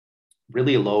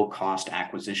really a low cost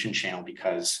acquisition channel,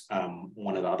 because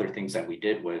one of the other things that we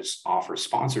did was offer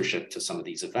sponsorship to some of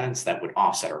these events that would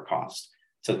offset our cost,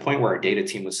 to the point where our data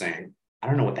team was saying, I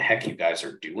don't know what the heck you guys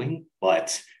are doing,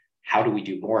 but how do we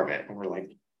do more of it? And we're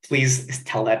like, please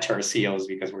tell that to our CEOs,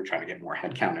 because we're trying to get more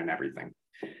headcount and everything.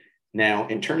 Now,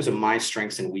 in terms of my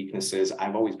strengths and weaknesses,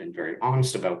 I've always been very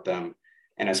honest about them.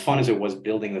 And as fun as it was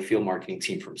building the field marketing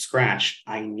team from scratch,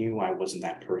 I knew I wasn't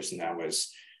that person that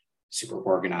was super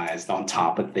organized, on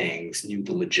top of things, knew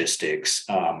the logistics.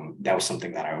 That was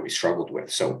something that I always struggled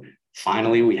with. So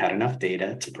finally, we had enough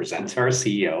data to present to our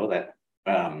CEO that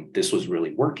this was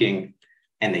really working.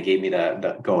 And they gave me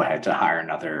the go ahead to hire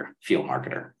another field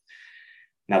marketer.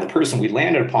 Now, the person we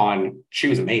landed upon, she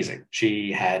was amazing.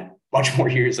 She had much more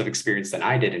years of experience than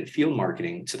I did in field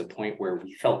marketing, to the point where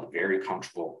we felt very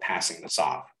comfortable passing this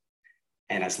off.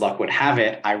 And as luck would have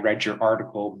it, I read your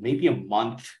article maybe a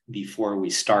month before we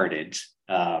started,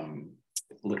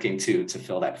 looking to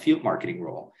fill that field marketing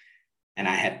role. And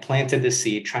I had planted the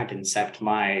seed, trying to incept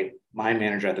my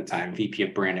manager at the time, VP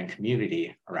of Brand and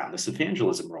Community, around this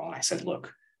evangelism role. And I said,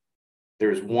 look,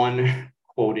 there's one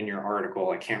quote in your article.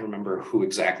 I can't remember who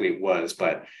exactly it was,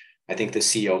 but I think the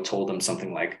CEO told them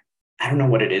something like, I don't know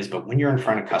what it is, but when you're in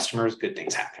front of customers, good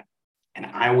things happen. And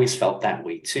I always felt that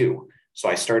way too. So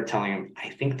I started telling him, I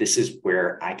think this is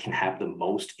where I can have the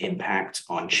most impact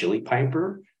on Chili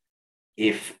Piper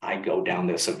if I go down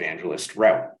this evangelist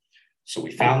route. So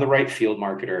we found the right field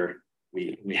marketer.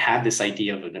 We had this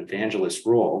idea of an evangelist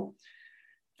role.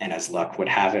 And as luck would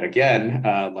have it again,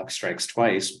 luck strikes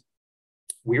twice,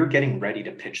 we were getting ready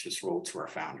to pitch this role to our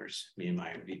founders, me and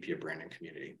my VP of Brand and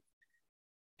Community.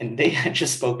 And they had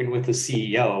just spoken with the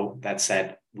CEO that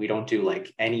said, we don't do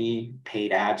like any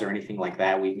paid ads or anything like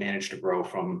that. We've managed to grow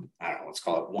from, I don't know, let's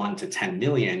call it 1 to 10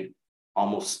 million,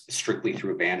 almost strictly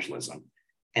through evangelism.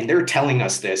 And they're telling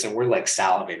us this, and we're like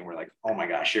salivating. We're like, oh my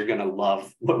gosh, you're going to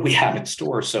love what we have in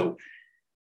store. So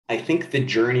I think the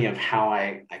journey of how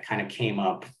I kind of came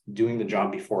up doing the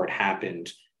job before it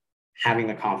happened, having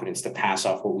the confidence to pass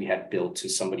off what we had built to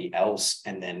somebody else.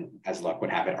 And then, as luck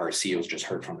would have it, our CEOs just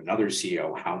heard from another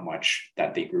CEO how much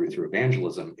that they grew through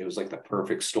evangelism. It was like the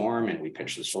perfect storm. And we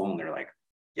pitched this role, and they're like,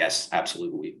 yes,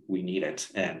 absolutely, we need it.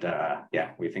 And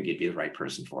yeah, we think you'd be the right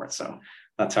person for it. So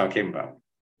that's how it came about.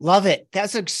 Love it.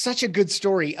 That's such a good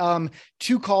story.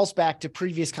 2 calls back to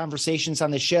previous conversations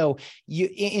on the show. You,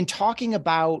 in talking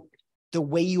about the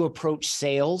way you approach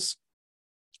sales,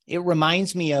 it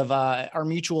reminds me of our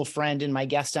mutual friend and my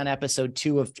guest on episode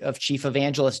 2 of Chief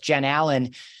Evangelist, Jen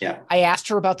Allen. Yeah. I asked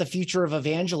her about the future of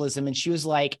evangelism, and she was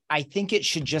like, I think it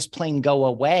should just plain go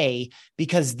away,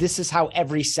 because this is how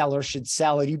every seller should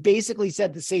sell. And you basically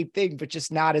said the same thing, but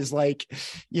just not as like,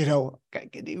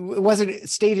 it wasn't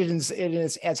stated in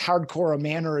as hardcore a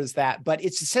manner as that, but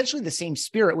it's essentially the same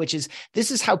spirit, which is,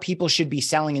 this is how people should be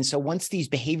selling. And so once these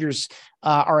behaviors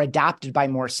are adopted by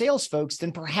more sales folks,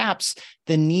 then perhaps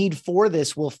the need for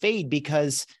this will fade,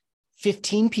 because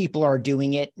 15 people are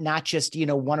doing it, not just,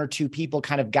 1 or 2 people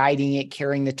kind of guiding it,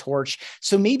 carrying the torch.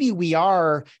 So maybe we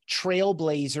are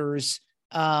trailblazers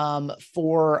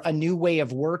for a new way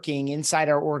of working inside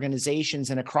our organizations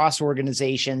and across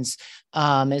organizations.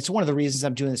 And it's one of the reasons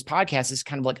I'm doing this podcast, is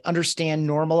kind of like understand,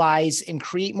 normalize, and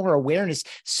create more awareness,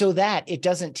 so that it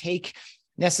doesn't take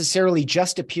necessarily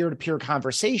just a peer-to-peer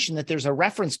conversation, that there's a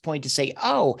reference point to say,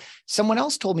 oh, someone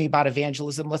else told me about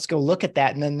evangelism, let's go look at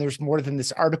that. And then there's more than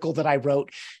this article that I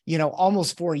wrote,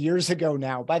 almost 4 years ago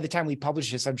now. By the time we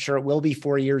publish this, I'm sure it will be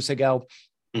 4 years ago.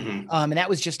 Mm-hmm. And that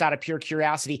was just out of pure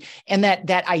curiosity. And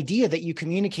that idea that you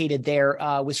communicated there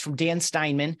was from Dan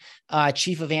Steinman,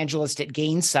 chief evangelist at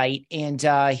Gainsight. And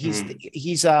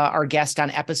he's our guest on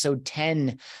episode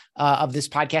 10 of this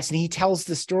podcast. And he tells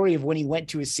the story of when he went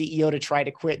to his CEO to try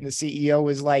to quit. And the CEO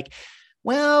was like,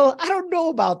 well, I don't know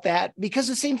about that, because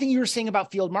the same thing you were saying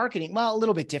about field marketing, well, a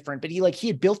little bit different, but he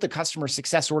had built the customer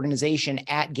success organization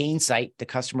at Gainsight, the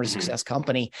customer success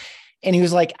company. And he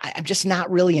was like, I'm just not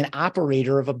really an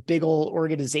operator of a big old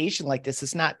organization like this.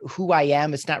 It's not who I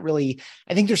am. It's not really,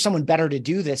 I think there's someone better to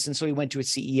do this. And so he went to a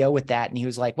CEO with that. And he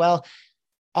was like, well,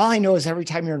 all I know is every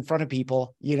time you're in front of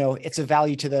people, it's a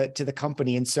value to the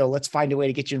company. And so let's find a way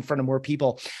to get you in front of more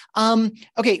people.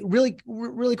 Okay. Really,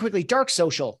 really quickly, dark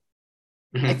social.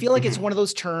 Mm-hmm. I feel like it's one of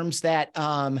those terms that,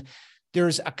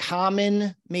 there's a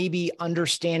common maybe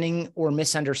understanding or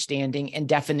misunderstanding and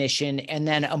definition, and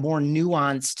then a more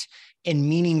nuanced and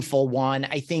meaningful one.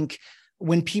 I think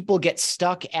when people get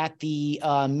stuck at the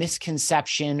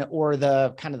misconception or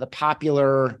the kind of the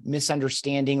popular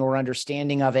misunderstanding or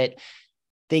understanding of it,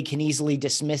 they can easily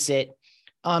dismiss it.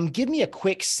 Give me a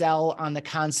quick sell on the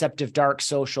concept of dark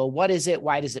social. What is it?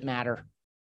 Why does it matter?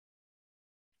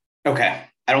 Okay.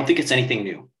 I don't think it's anything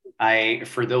new.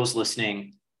 For those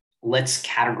listening, let's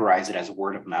categorize it as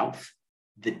word of mouth.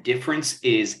 The difference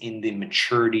is in the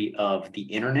maturity of the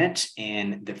internet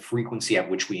and the frequency at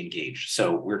which we engage.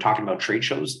 So we're talking about trade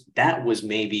shows. That was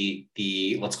maybe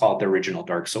let's call it the original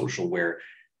dark social, where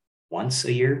once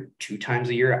a year, 2 times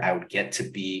a year, I would get to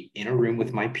be in a room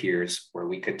with my peers where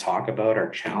we could talk about our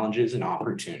challenges and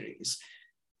opportunities.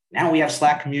 Now we have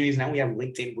Slack communities. Now we have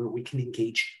LinkedIn, where we can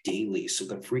engage daily. So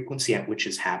the frequency at which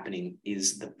is happening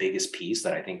is the biggest piece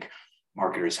that I think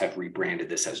marketers have rebranded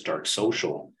this as dark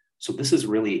social. So this is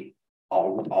really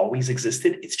always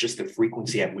existed. It's just the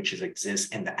frequency at which it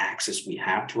exists and the access we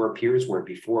have to our peers, where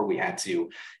before we had to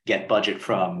get budget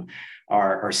from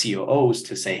our COOs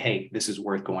to say, hey, this is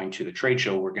worth going to the trade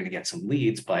show. We're going to get some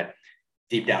leads. But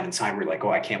deep down inside, we're like,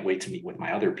 oh, I can't wait to meet with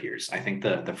my other peers. I think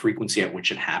the frequency at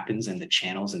which it happens and the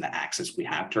channels and the access we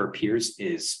have to our peers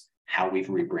is how we've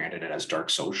rebranded it as Dark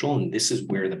Social. And this is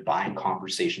where the buying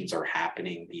conversations are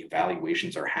happening. The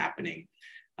evaluations are happening.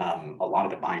 A lot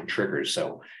of the buying triggers.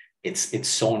 So it's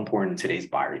so important in today's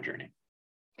buyer journey.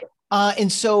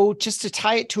 And so just to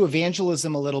tie it to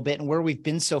evangelism a little bit and where we've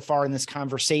been so far in this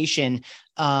conversation,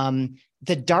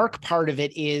 the dark part of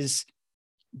it is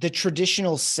the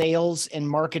traditional sales and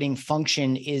marketing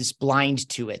function is blind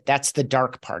to it. That's the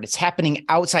dark part. It's happening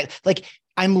outside. Like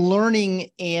I'm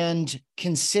learning and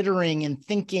considering and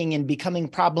thinking and becoming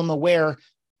problem aware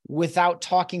without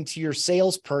talking to your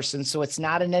salesperson. So it's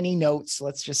not in any notes.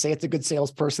 Let's just say it's a good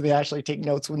salesperson. They actually take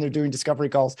notes when they're doing discovery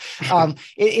calls.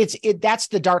 That's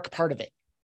the dark part of it.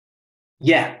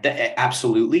 Yeah,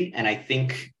 absolutely. And I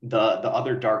think the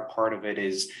other dark part of it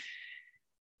is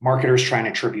marketers trying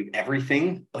to attribute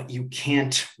everything, but you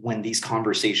can't when these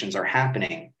conversations are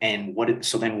happening. And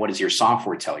so then what does your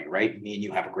software tell you, right? Me and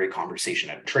you have a great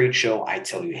conversation at a trade show. I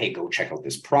tell you, hey, go check out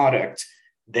this product.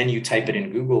 Then you type it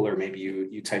in Google, or maybe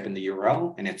you type in the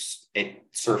URL and it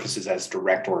surfaces as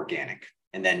direct organic.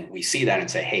 And then we see that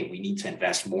and say, hey, we need to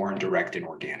invest more in direct and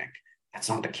organic. That's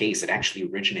not the case. It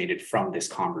actually originated from this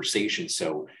conversation.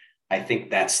 So I think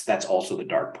that's also the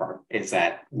dark part, is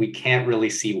that we can't really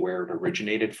see where it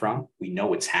originated from. We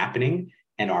know it's happening,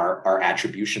 and our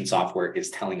attribution software is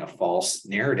telling a false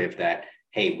narrative that,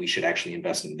 hey, we should actually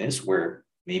invest in this, where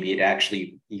maybe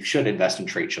you should invest in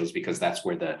trade shows because that's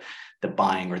where the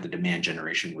buying or the demand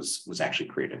generation was actually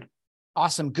created.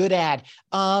 Awesome. Good ad.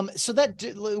 So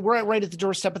that we're right at the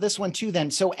doorstep of this one too, then.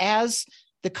 So as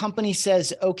the company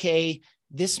says, okay,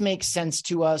 this makes sense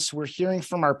to us. We're hearing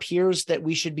from our peers that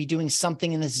we should be doing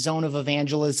something in this zone of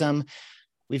evangelism.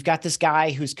 We've got this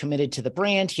guy who's committed to the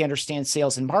brand. He understands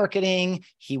sales and marketing.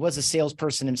 He was a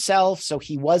salesperson himself. So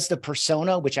he was the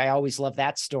persona, which I always love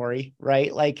that story,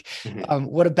 right? Like,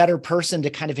 what a better person to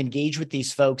kind of engage with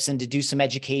these folks and to do some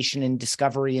education and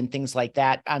discovery and things like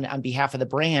that on behalf of the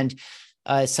brand.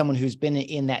 Someone who's been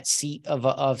in that seat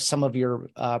of some of your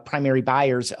primary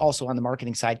buyers, also on the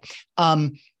marketing side. How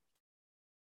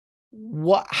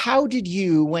did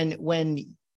you,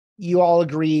 when you all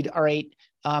agreed, all right,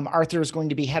 Arthur is going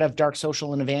to be head of Dark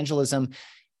Social and Evangelism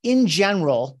in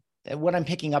general, what I'm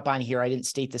picking up on here, I didn't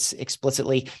state this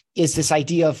explicitly, is this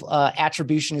idea of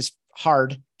attribution is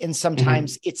hard. And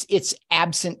sometimes it's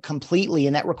absent completely.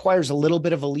 And that requires a little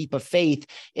bit of a leap of faith,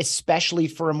 especially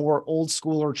for a more old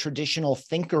school or traditional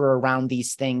thinker around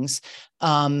these things.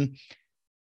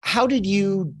 How did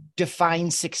you define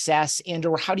success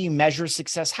or how do you measure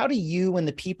success? How do you and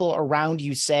the people around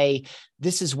you say,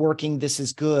 this is working, this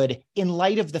is good, in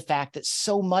light of the fact that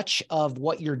so much of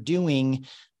what you're doing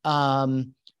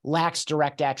lacks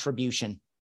direct attribution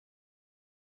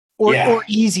or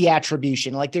easy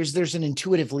attribution? Like there's an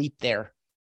intuitive leap there.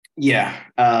 Yeah.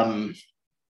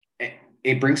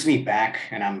 It brings me back,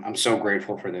 and I'm so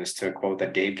grateful for this, to a quote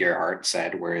that Dave Gerhardt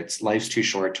said, where it's life's too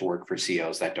short to work for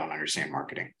CEOs that don't understand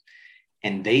marketing.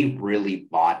 And they really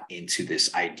bought into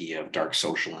this idea of Dark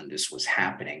Social, and this was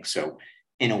happening. So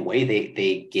in a way,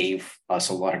 they gave us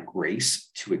a lot of grace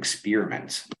to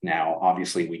experiment. Now,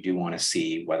 obviously, we do want to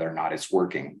see whether or not it's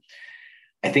working.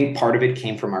 I think part of it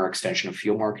came from our extension of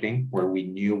field marketing, where we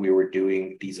knew we were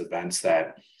doing these events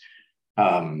that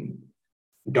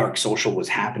Dark Social was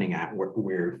happening at, where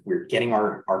we're getting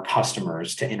our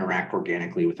customers to interact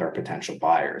organically with our potential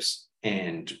buyers.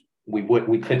 And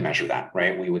we could measure that,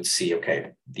 right? We would see,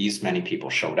 okay, these many people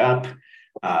showed up.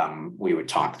 We would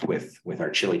talk with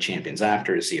our chili champions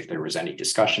after to see if there was any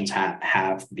discussions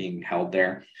have being held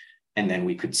there. And then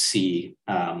we could see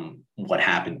what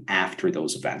happened after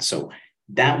those events. So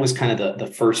that was kind of the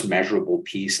first measurable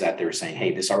piece that they're saying,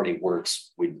 hey, this already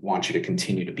works. We want you to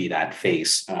continue to be that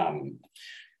face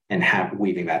and have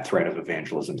weaving that thread of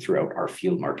evangelism throughout our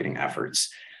field marketing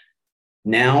efforts.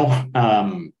 Now,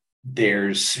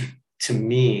 there's, to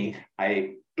me,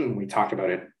 we talked about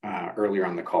it earlier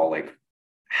on the call, like,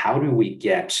 how do we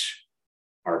get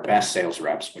our best sales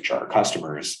reps, which are our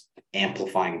customers,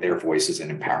 amplifying their voices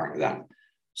and empowering them?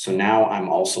 So now I'm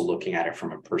also looking at it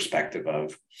from a perspective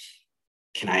of,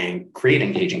 can I create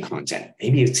engaging content?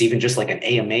 Maybe it's even just like an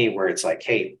AMA where it's like,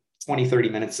 hey, 20, 30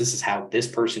 minutes, this is how this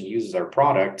person uses our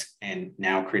product. And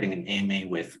now creating an AMA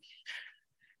with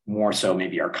more so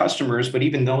maybe our customers, but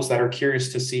even those that are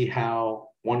curious to see how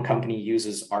one company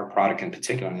uses our product in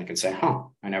particular, and they can say,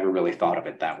 I never really thought of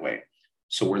it that way.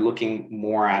 So we're looking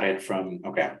more at it from,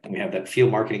 okay, we have that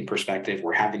field marketing perspective.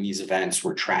 We're having these events,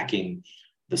 we're tracking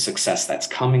the success that's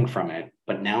coming from it.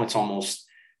 But now it's almost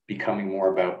becoming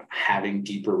more about having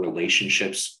deeper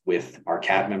relationships with our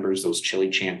CAB members, those Chili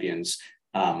champions,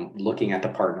 looking at the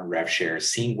partner rev share,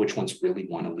 seeing which ones really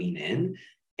want to lean in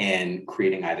and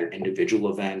creating either individual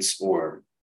events, or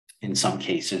in some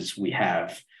cases, we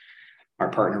have our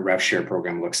partner rev share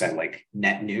program looks at like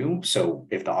net new. So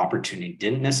if the opportunity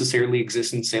didn't necessarily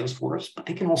exist in Salesforce, but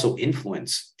they can also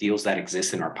influence deals that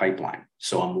exist in our pipeline.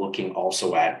 So I'm looking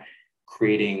also at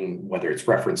creating, whether it's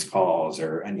reference calls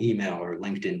or an email or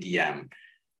LinkedIn DM.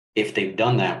 If they've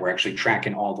done that, we're actually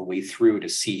tracking all the way through to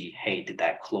see, hey, did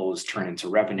that close turn into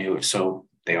revenue? If so,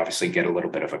 they obviously get a little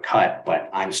bit of a cut, but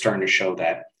I'm starting to show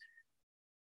that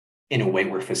in a way,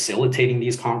 we're facilitating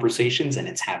these conversations and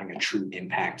it's having a true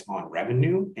impact on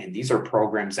revenue. And these are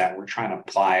programs that we're trying to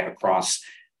apply across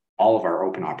all of our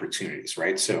open opportunities,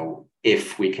 right? So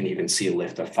if we can even see a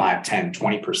lift of 5, 10,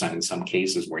 20% in some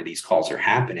cases where these calls are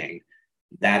happening,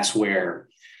 that's where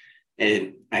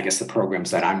I guess the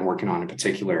programs that I'm working on in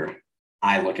particular,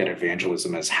 I look at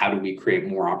evangelism as how do we create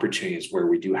more opportunities where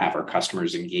we do have our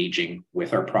customers engaging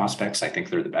with our prospects. I think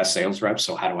they're the best sales reps.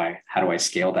 So how do I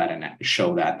scale that and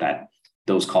show that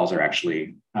those calls are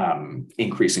actually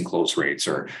increasing close rates,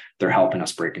 or they're helping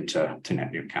us break into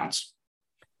net new accounts?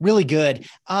 Really good.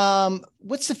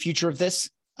 What's the future of this?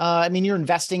 I mean, you're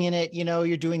investing in it,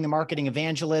 you're doing the marketing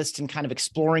evangelist and kind of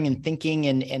exploring and thinking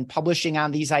and publishing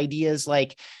on these ideas.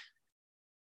 Like,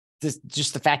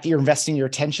 just the fact that you're investing your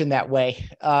attention that way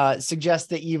suggests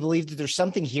that you believe that there's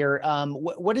something here.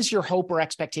 What is your hope or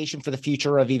expectation for the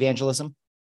future of evangelism?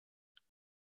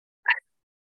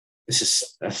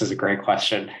 This is a great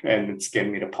question, and it's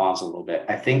getting me to pause a little bit.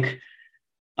 I think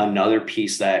another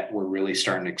piece that we're really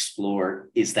starting to explore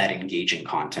is that engaging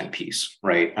content piece,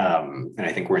 right? And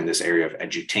I think we're in this area of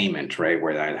edutainment, right,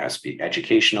 where that has to be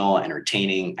educational,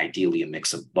 entertaining, ideally a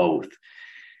mix of both.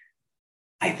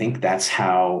 I think that's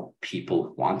how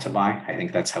people want to buy. I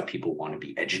think that's how people want to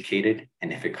be educated.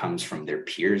 And if it comes from their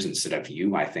peers instead of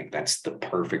you, I think that's the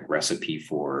perfect recipe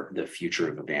for the future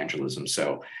of evangelism.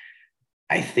 So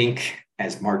I think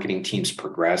as marketing teams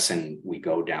progress and we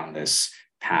go down this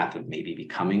path of maybe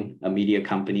becoming a media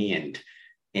company and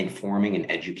informing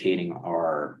and educating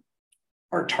our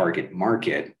target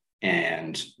market,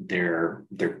 and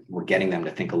we're getting them to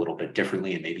think a little bit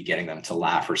differently and maybe getting them to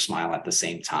laugh or smile at the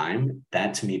same time,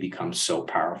 that to me becomes so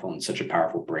powerful and such a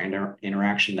powerful brand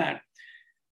interaction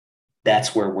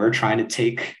that's where we're trying to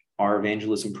take our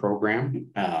evangelism program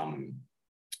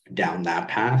down that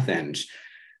path. And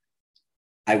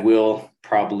I will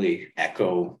probably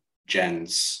echo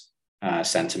Jen's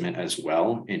sentiment as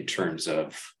well, in terms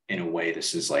of, in a way,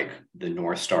 this is like the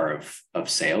North Star of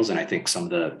sales. And I think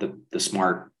some of the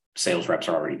smart sales reps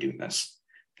are already doing this.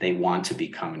 They want to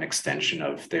become an extension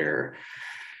of their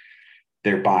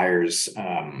buyers,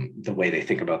 the way they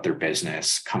think about their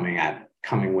business,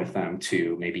 coming with them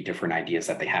to maybe different ideas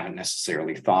that they haven't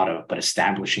necessarily thought of, but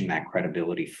establishing that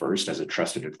credibility first as a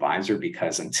trusted advisor,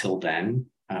 because until then,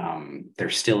 there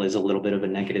still is a little bit of a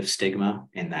negative stigma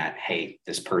in that, hey,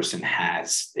 this person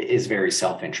is very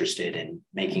self-interested in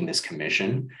making this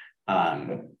commission.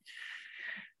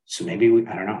 So maybe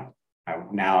I don't know.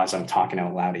 Now, as I'm talking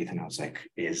out loud, Ethan, I was like,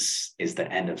 is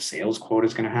the end of sales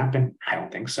quotas going to happen? I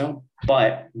don't think so.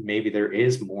 But maybe there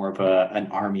is more of an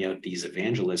army of these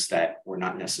evangelists that we're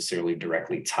not necessarily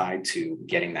directly tied to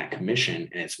getting that commission.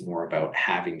 And it's more about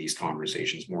having these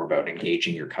conversations, more about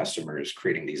engaging your customers,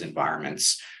 creating these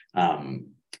environments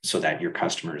so that your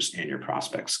customers and your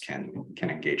prospects can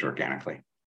engage organically.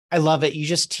 I love it. You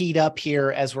just teed up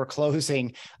here as we're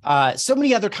closing. So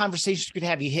many other conversations we could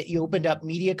have. You opened up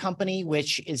media company,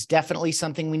 which is definitely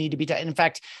something we need to be done. In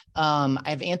fact, I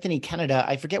have Anthony Canada.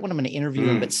 I forget when I'm going to interview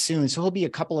him, but soon. So he'll be a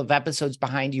couple of episodes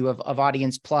behind you of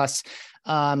Audience Plus.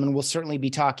 And we'll certainly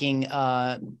be talking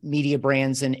media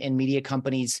brands and media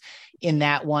companies in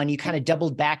that one. You kind of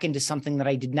doubled back into something that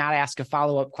I did not ask a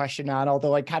follow-up question on,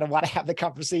 although I kind of want to have the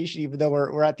conversation, even though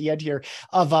we're at the end here,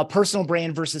 of personal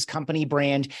brand versus company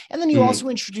brand. And then you also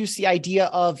introduced the idea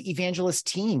of evangelist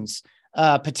teams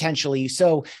potentially.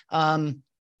 So a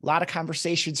lot of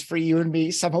conversations for you and me.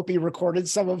 Some will be recorded,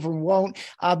 some of them won't.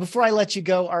 Before I let you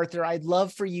go, Arthur, I'd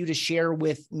love for you to share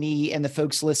with me and the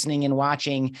folks listening and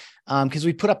watching, because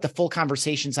we put up the full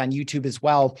conversations on YouTube as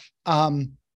well.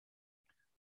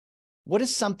 What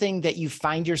is something that you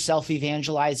find yourself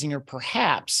evangelizing, or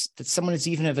perhaps that someone has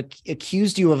even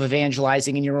accused you of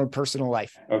evangelizing in your own personal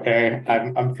life? Okay,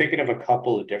 I'm thinking of a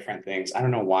couple of different things. I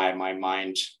don't know why my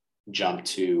mind jumped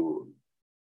to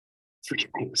three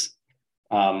things.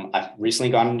 I've recently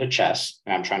gotten into chess,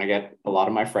 and I'm trying to get a lot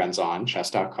of my friends on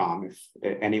chess.com.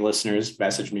 If any listeners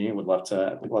message me, I would love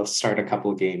to start a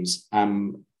couple of games.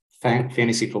 I'm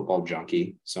fantasy football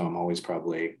junkie, so I'm always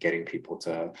probably getting people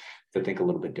to think a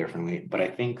little bit differently. But I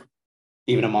think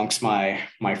even amongst my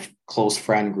close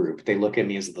friend group, they look at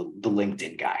me as the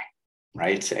LinkedIn guy,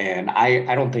 right? And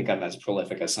I don't think I'm as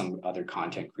prolific as some other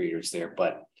content creators there,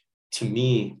 but to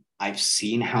me, I've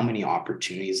seen how many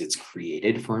opportunities it's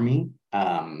created for me,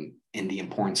 and the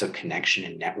importance of connection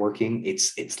and networking.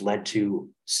 It's led to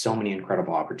so many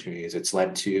incredible opportunities. It's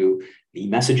led to me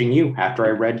messaging you after I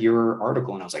read your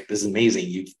article, and I was like, "This is amazing.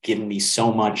 You've given me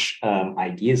so much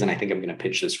ideas, and I think I'm going to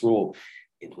pitch this role."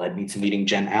 It led me to meeting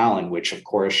Jen Allen, which of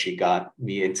course she got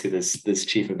me into this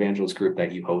chief evangelist group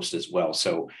that you host as well.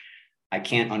 So I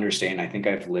can't understand. I think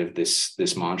I've lived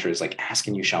this mantra is like, ask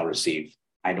and you shall receive.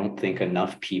 I don't think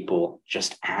enough people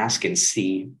just ask and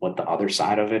see what the other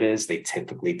side of it is. They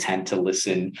typically tend to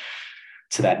listen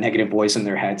to that negative voice in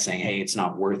their head saying, hey, it's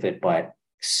not worth it. But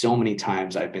so many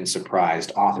times I've been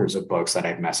surprised, authors of books that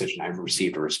I've messaged and I've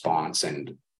received a response,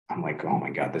 and I'm like, oh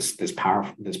my God, this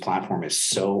platform is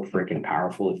so freaking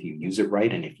powerful if you use it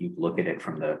right and if you look at it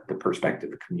from the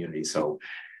perspective of community. So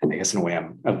I guess in a way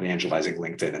I'm evangelizing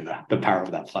LinkedIn and the power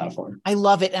of that platform. I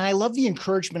love it. And I love the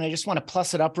encouragement. I just want to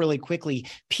plus it up really quickly.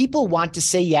 People want to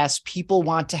say yes. People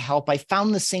want to help. I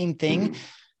found the same thing. Mm-hmm.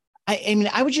 I mean,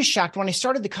 I was just shocked when I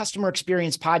started the Customer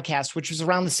Experience podcast, which was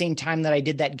around the same time that I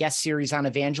did that guest series on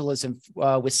evangelism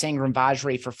with Sangram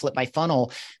Vajre for Flip My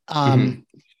Funnel.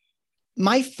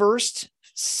 My first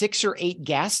 6 or 8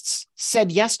 guests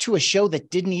said yes to a show that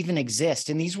didn't even exist.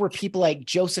 And these were people like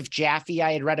Joseph Jaffe.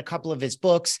 I had read a couple of his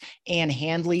books, Ann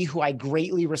Handley, who I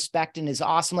greatly respect and is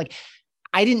awesome. Like,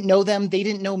 I didn't know them. They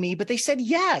didn't know me, but they said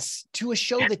yes to a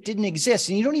show that didn't exist.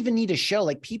 And you don't even need a show.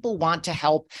 Like, people want to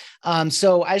help.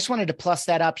 So I just wanted to plus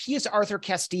that up. He is Arthur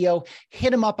Castillo.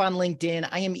 Hit him up on LinkedIn.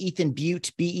 I am Ethan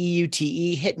Butte,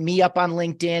 Beute. Hit me up on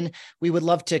LinkedIn. We would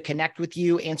love to connect with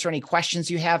you, answer any questions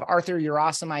you have. Arthur, you're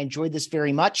awesome. I enjoyed this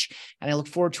very much, and I look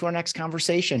forward to our next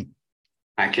conversation.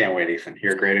 I can't wait, Ethan.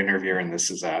 You're a great interviewer, and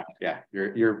this is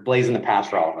you're blazing the path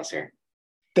for all of us here.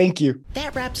 Thank you.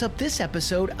 That wraps up this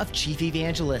episode of Chief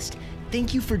Evangelist.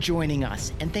 Thank you for joining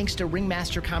us, and thanks to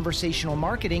Ringmaster Conversational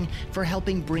Marketing for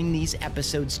helping bring these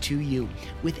episodes to you.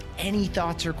 With any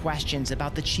thoughts or questions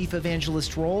about the Chief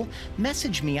Evangelist role,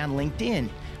 message me on LinkedIn.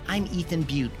 I'm Ethan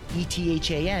Butte,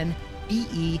 ETHAN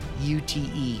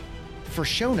BEUTE. For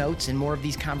show notes and more of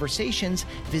these conversations,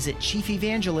 visit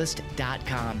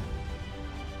chiefevangelist.com.